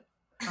 his head.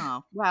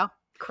 Oh, well.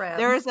 Crabs.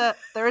 There is a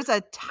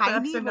Crabs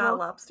tiny are not little...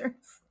 lobsters.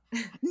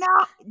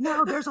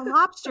 No, there's a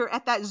lobster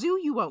at that zoo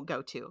you won't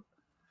go to.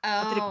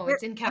 Oh,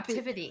 it's in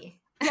captivity.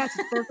 Yes,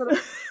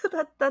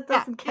 that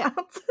doesn't count.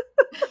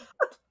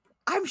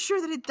 I'm sure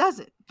that it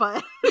doesn't,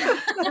 but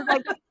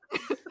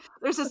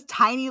there's this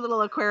tiny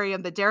little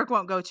aquarium that Derek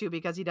won't go to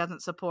because he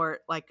doesn't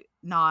support like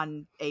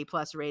non-A+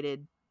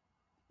 rated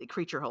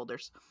creature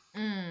holders.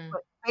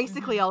 But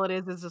basically all it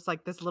is just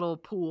like this little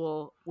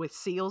pool with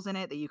seals in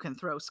it that you can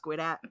throw squid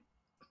at.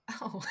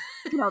 Oh.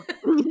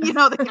 You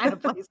know the kind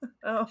of place.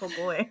 Oh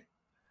boy.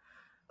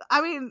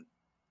 I mean,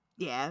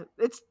 yeah,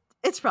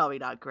 it's probably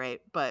not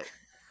great, but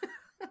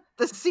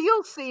the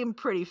seals seem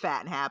pretty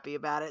fat and happy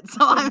about it.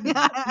 So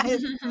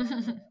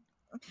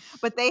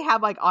but they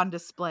have like on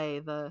display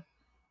the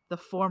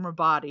former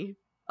body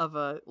of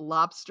a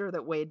lobster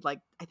that weighed like,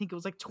 I think it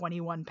was like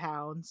 21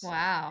 pounds.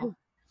 Wow.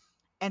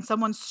 And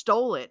someone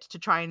stole it to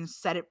try and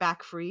set it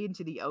back free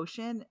into the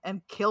ocean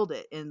and killed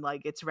it in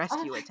like its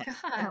rescue attempt.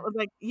 And it was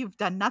like, you've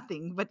done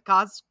nothing but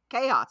cause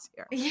chaos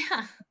here.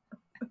 Yeah.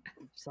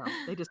 So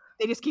they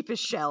just keep his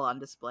shell on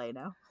display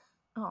now.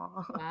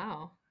 Oh.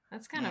 Wow.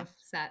 That's kind of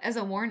sad. As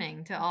a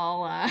warning to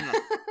all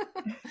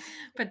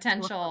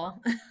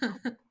potential.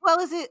 Well,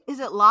 is it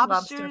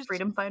lobsters? Lobster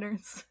freedom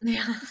fighters.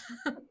 Yeah.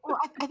 Well,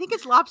 I think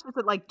it's lobsters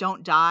that like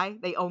don't die.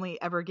 They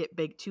only ever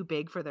get too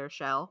big for their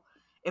shell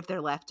if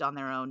they're left on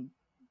their own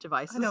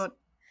devices.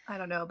 I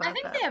don't know about I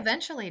think that. they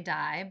eventually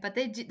die, but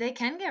they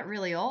can get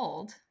really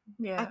old.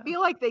 Yeah. I feel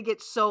like they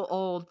get so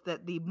old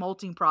that the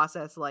molting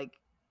process like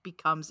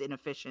becomes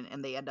inefficient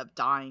and they end up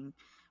dying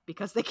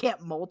because they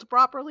can't molt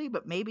properly.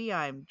 But maybe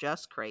I'm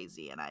just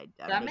crazy and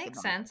that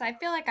makes sense. I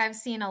feel like I've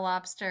seen a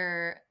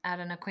lobster at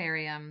an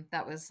aquarium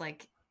that was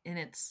like in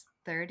its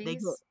 30s. They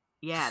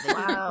get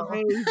Wow.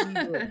 crazy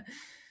good.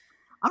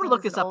 I'm gonna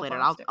look this up later.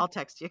 lobster. I'll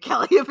text you,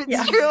 Kelly, if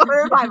it's true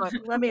or if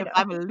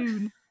I'm a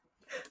loon.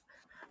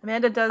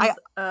 Amanda does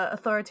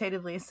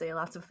authoritatively say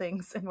lots of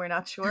things, and we're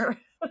not sure.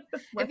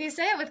 If you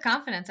say it with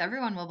confidence,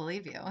 everyone will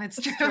believe you.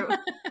 It's true.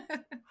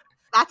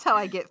 That's how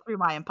I get through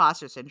my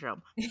imposter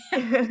syndrome.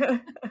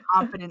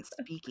 Confident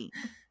speaking.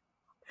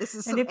 This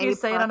is and if you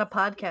say it on a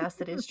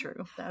podcast, it is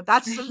true.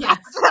 That's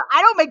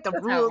I don't make the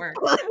rules.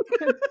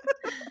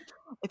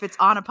 If it's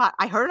on a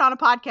I heard it on a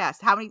podcast.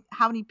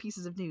 How many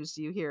pieces of news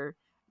do you hear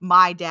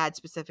my dad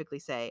specifically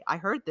say, I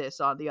heard this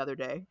on the other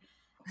day.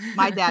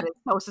 My dad is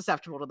so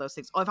susceptible to those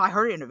things. Oh, if I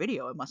heard it in a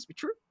video, it must be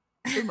true.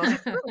 It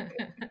must be true.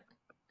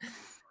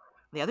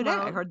 The other day,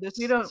 I heard this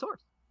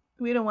source.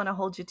 We don't want to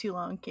hold you too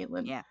long,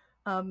 Kaitlyn. Yeah.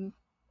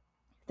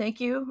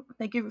 Thank you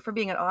for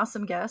being an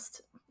awesome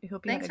guest. We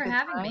hope you Thanks had a for good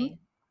having time. me.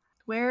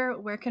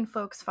 Where can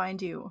folks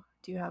find you?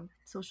 Do you have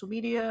social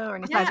media or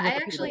anything? Yeah, I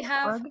actually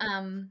have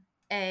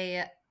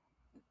an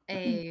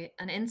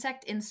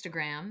insect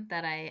Instagram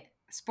that I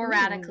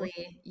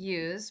sporadically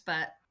use,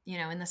 but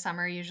in the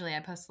summer usually I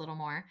post a little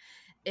more.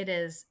 It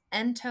is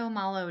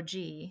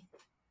entomology.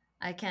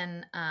 I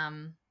can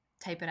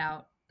type it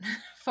out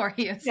for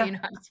you so you know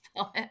how to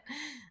spell it.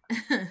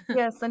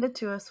 Yeah, send it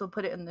to us. We'll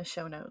put it in the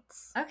show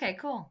notes. Okay,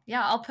 cool.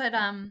 Yeah, I'll put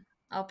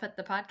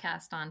the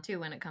podcast on too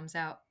when it comes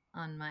out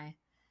on my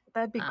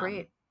That'd be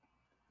great.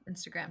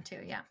 Instagram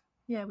too. Yeah.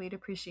 Yeah, we'd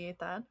appreciate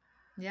that.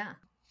 Yeah.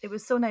 It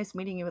was so nice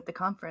meeting you at the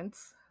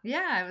conference.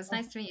 Yeah, it was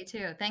nice to meet you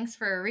too. Thanks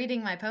for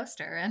reading my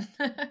poster and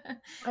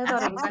I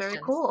thought it was very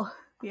cool.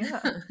 Yeah.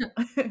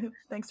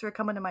 Thanks for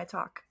coming to my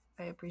talk.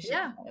 I appreciate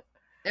it.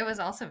 It was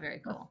also very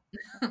cool.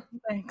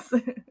 Thanks.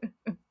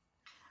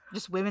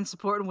 Just women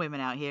supporting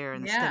women out here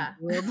in the STEM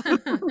world.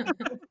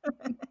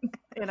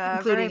 In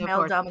a very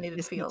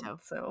male-dominated field.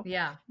 So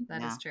yeah,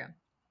 that is true.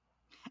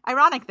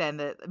 Ironic then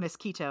that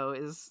mosquito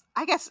is,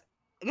 I guess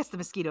the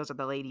mosquitoes are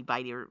the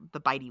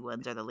bitey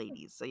ones are the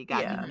ladies. So you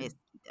got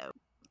mosquito.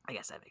 I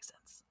guess that makes sense.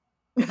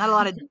 Not a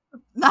lot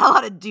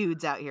of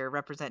dudes out here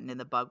representing in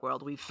the bug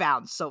world we've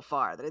found so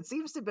far. That it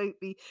seems to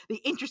be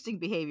the interesting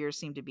behaviors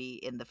seem to be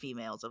in the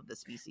females of the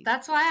species.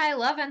 That's why I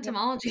love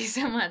entomology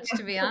so much,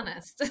 to be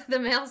honest. The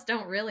males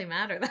don't really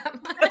matter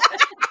that much.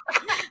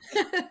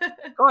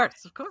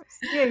 Of course.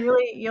 Yeah,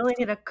 you only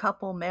need a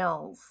couple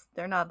males.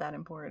 They're not that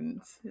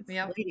important. It's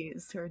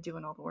ladies who are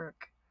doing all the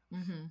work.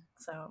 Mm-hmm.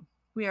 So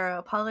we are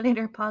a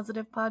pollinator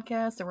positive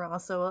podcast, and we're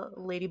also a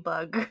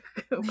ladybug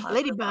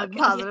positive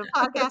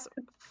podcast.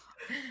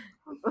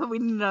 We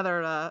need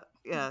another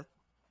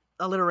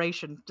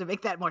alliteration to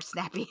make that more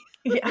snappy.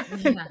 Yeah.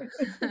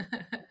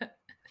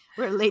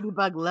 We're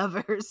ladybug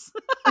lovers.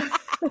 I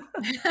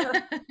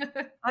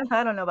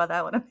don't know about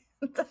that one.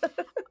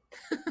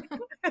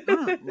 You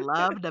don't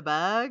love the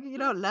bug? You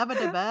don't love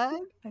the bug?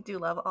 I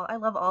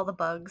love all the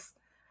bugs,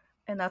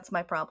 and that's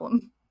my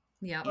problem.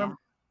 Yeah.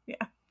 Yeah.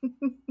 I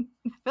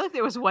feel like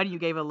there was one you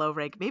gave a low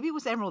rank. Maybe it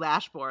was Emerald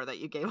Ash Borer that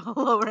you gave a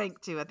low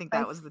rank to. I think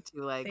that was the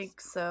two legs. I think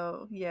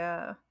so.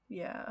 Yeah.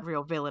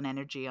 Real villain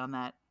energy on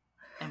that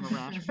Emerald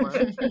Ash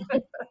Borer.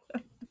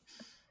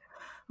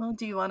 Well,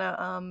 do you want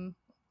to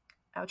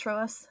outro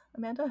us,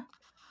 Amanda?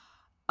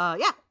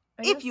 Yeah.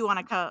 If you want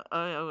to cut.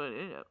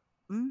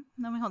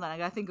 Let me hold on. I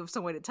gotta think of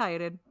some way to tie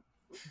it in.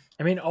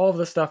 I mean, all of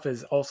the stuff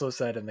is also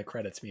said in the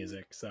credits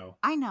music, so.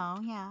 I know,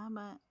 yeah,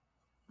 but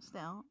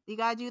still, you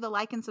gotta do the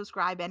like and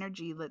subscribe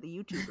energy that the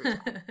YouTubers.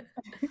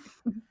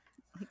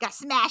 You gotta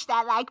smash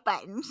that like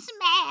button,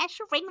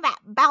 ring that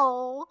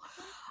bell.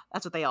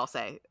 That's what they all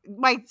say.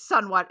 My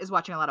son is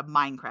watching a lot of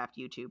Minecraft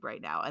YouTube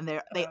right now, and they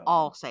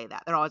all say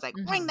that. They're always like,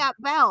 ring that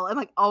bell. And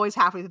like always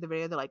halfway through the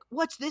video, they're like,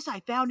 what's this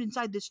I found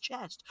inside this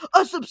chest?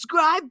 A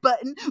subscribe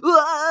button.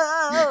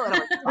 Whoa! And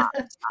I'm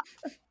like,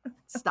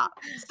 stop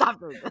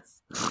doing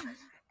this.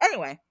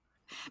 Anyway,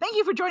 thank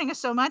you for joining us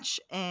so much,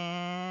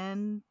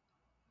 and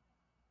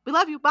we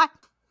love you. Bye.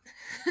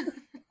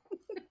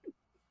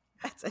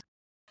 That's it.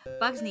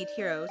 Bugs Need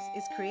Heroes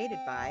is created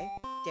by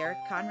Derek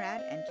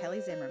Conrad and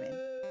Kelly Zimmerman.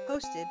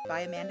 Hosted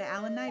by Amanda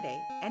Allen Nide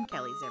and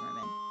Kelly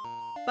Zimmerman.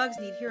 Bugs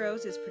Need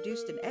Heroes is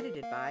produced and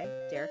edited by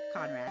Derek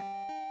Conrad.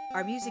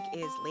 Our music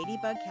is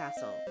Ladybug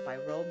Castle by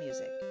Roll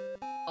Music.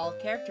 All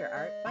character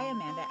art by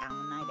Amanda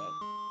Allen Nide.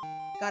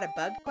 Got a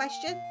bug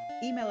question?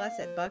 Email us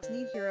at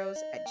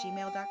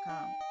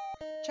bugsneedheroes@gmail.com.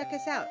 Check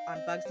us out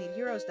on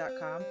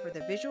bugsneedheroes.com for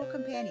the visual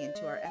companion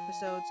to our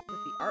episodes with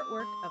the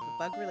artwork of the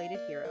bug-related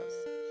heroes.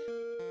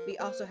 We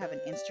also have an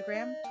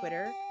Instagram,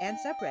 Twitter, and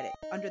subreddit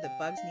under the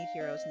Bugs Need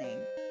Heroes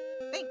name.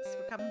 Thanks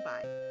for coming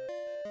by.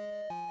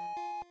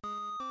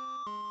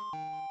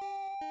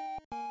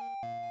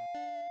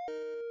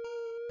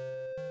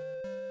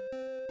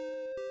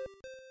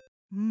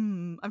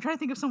 I'm trying to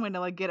think of some way to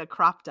like get a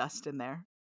crop dust in there.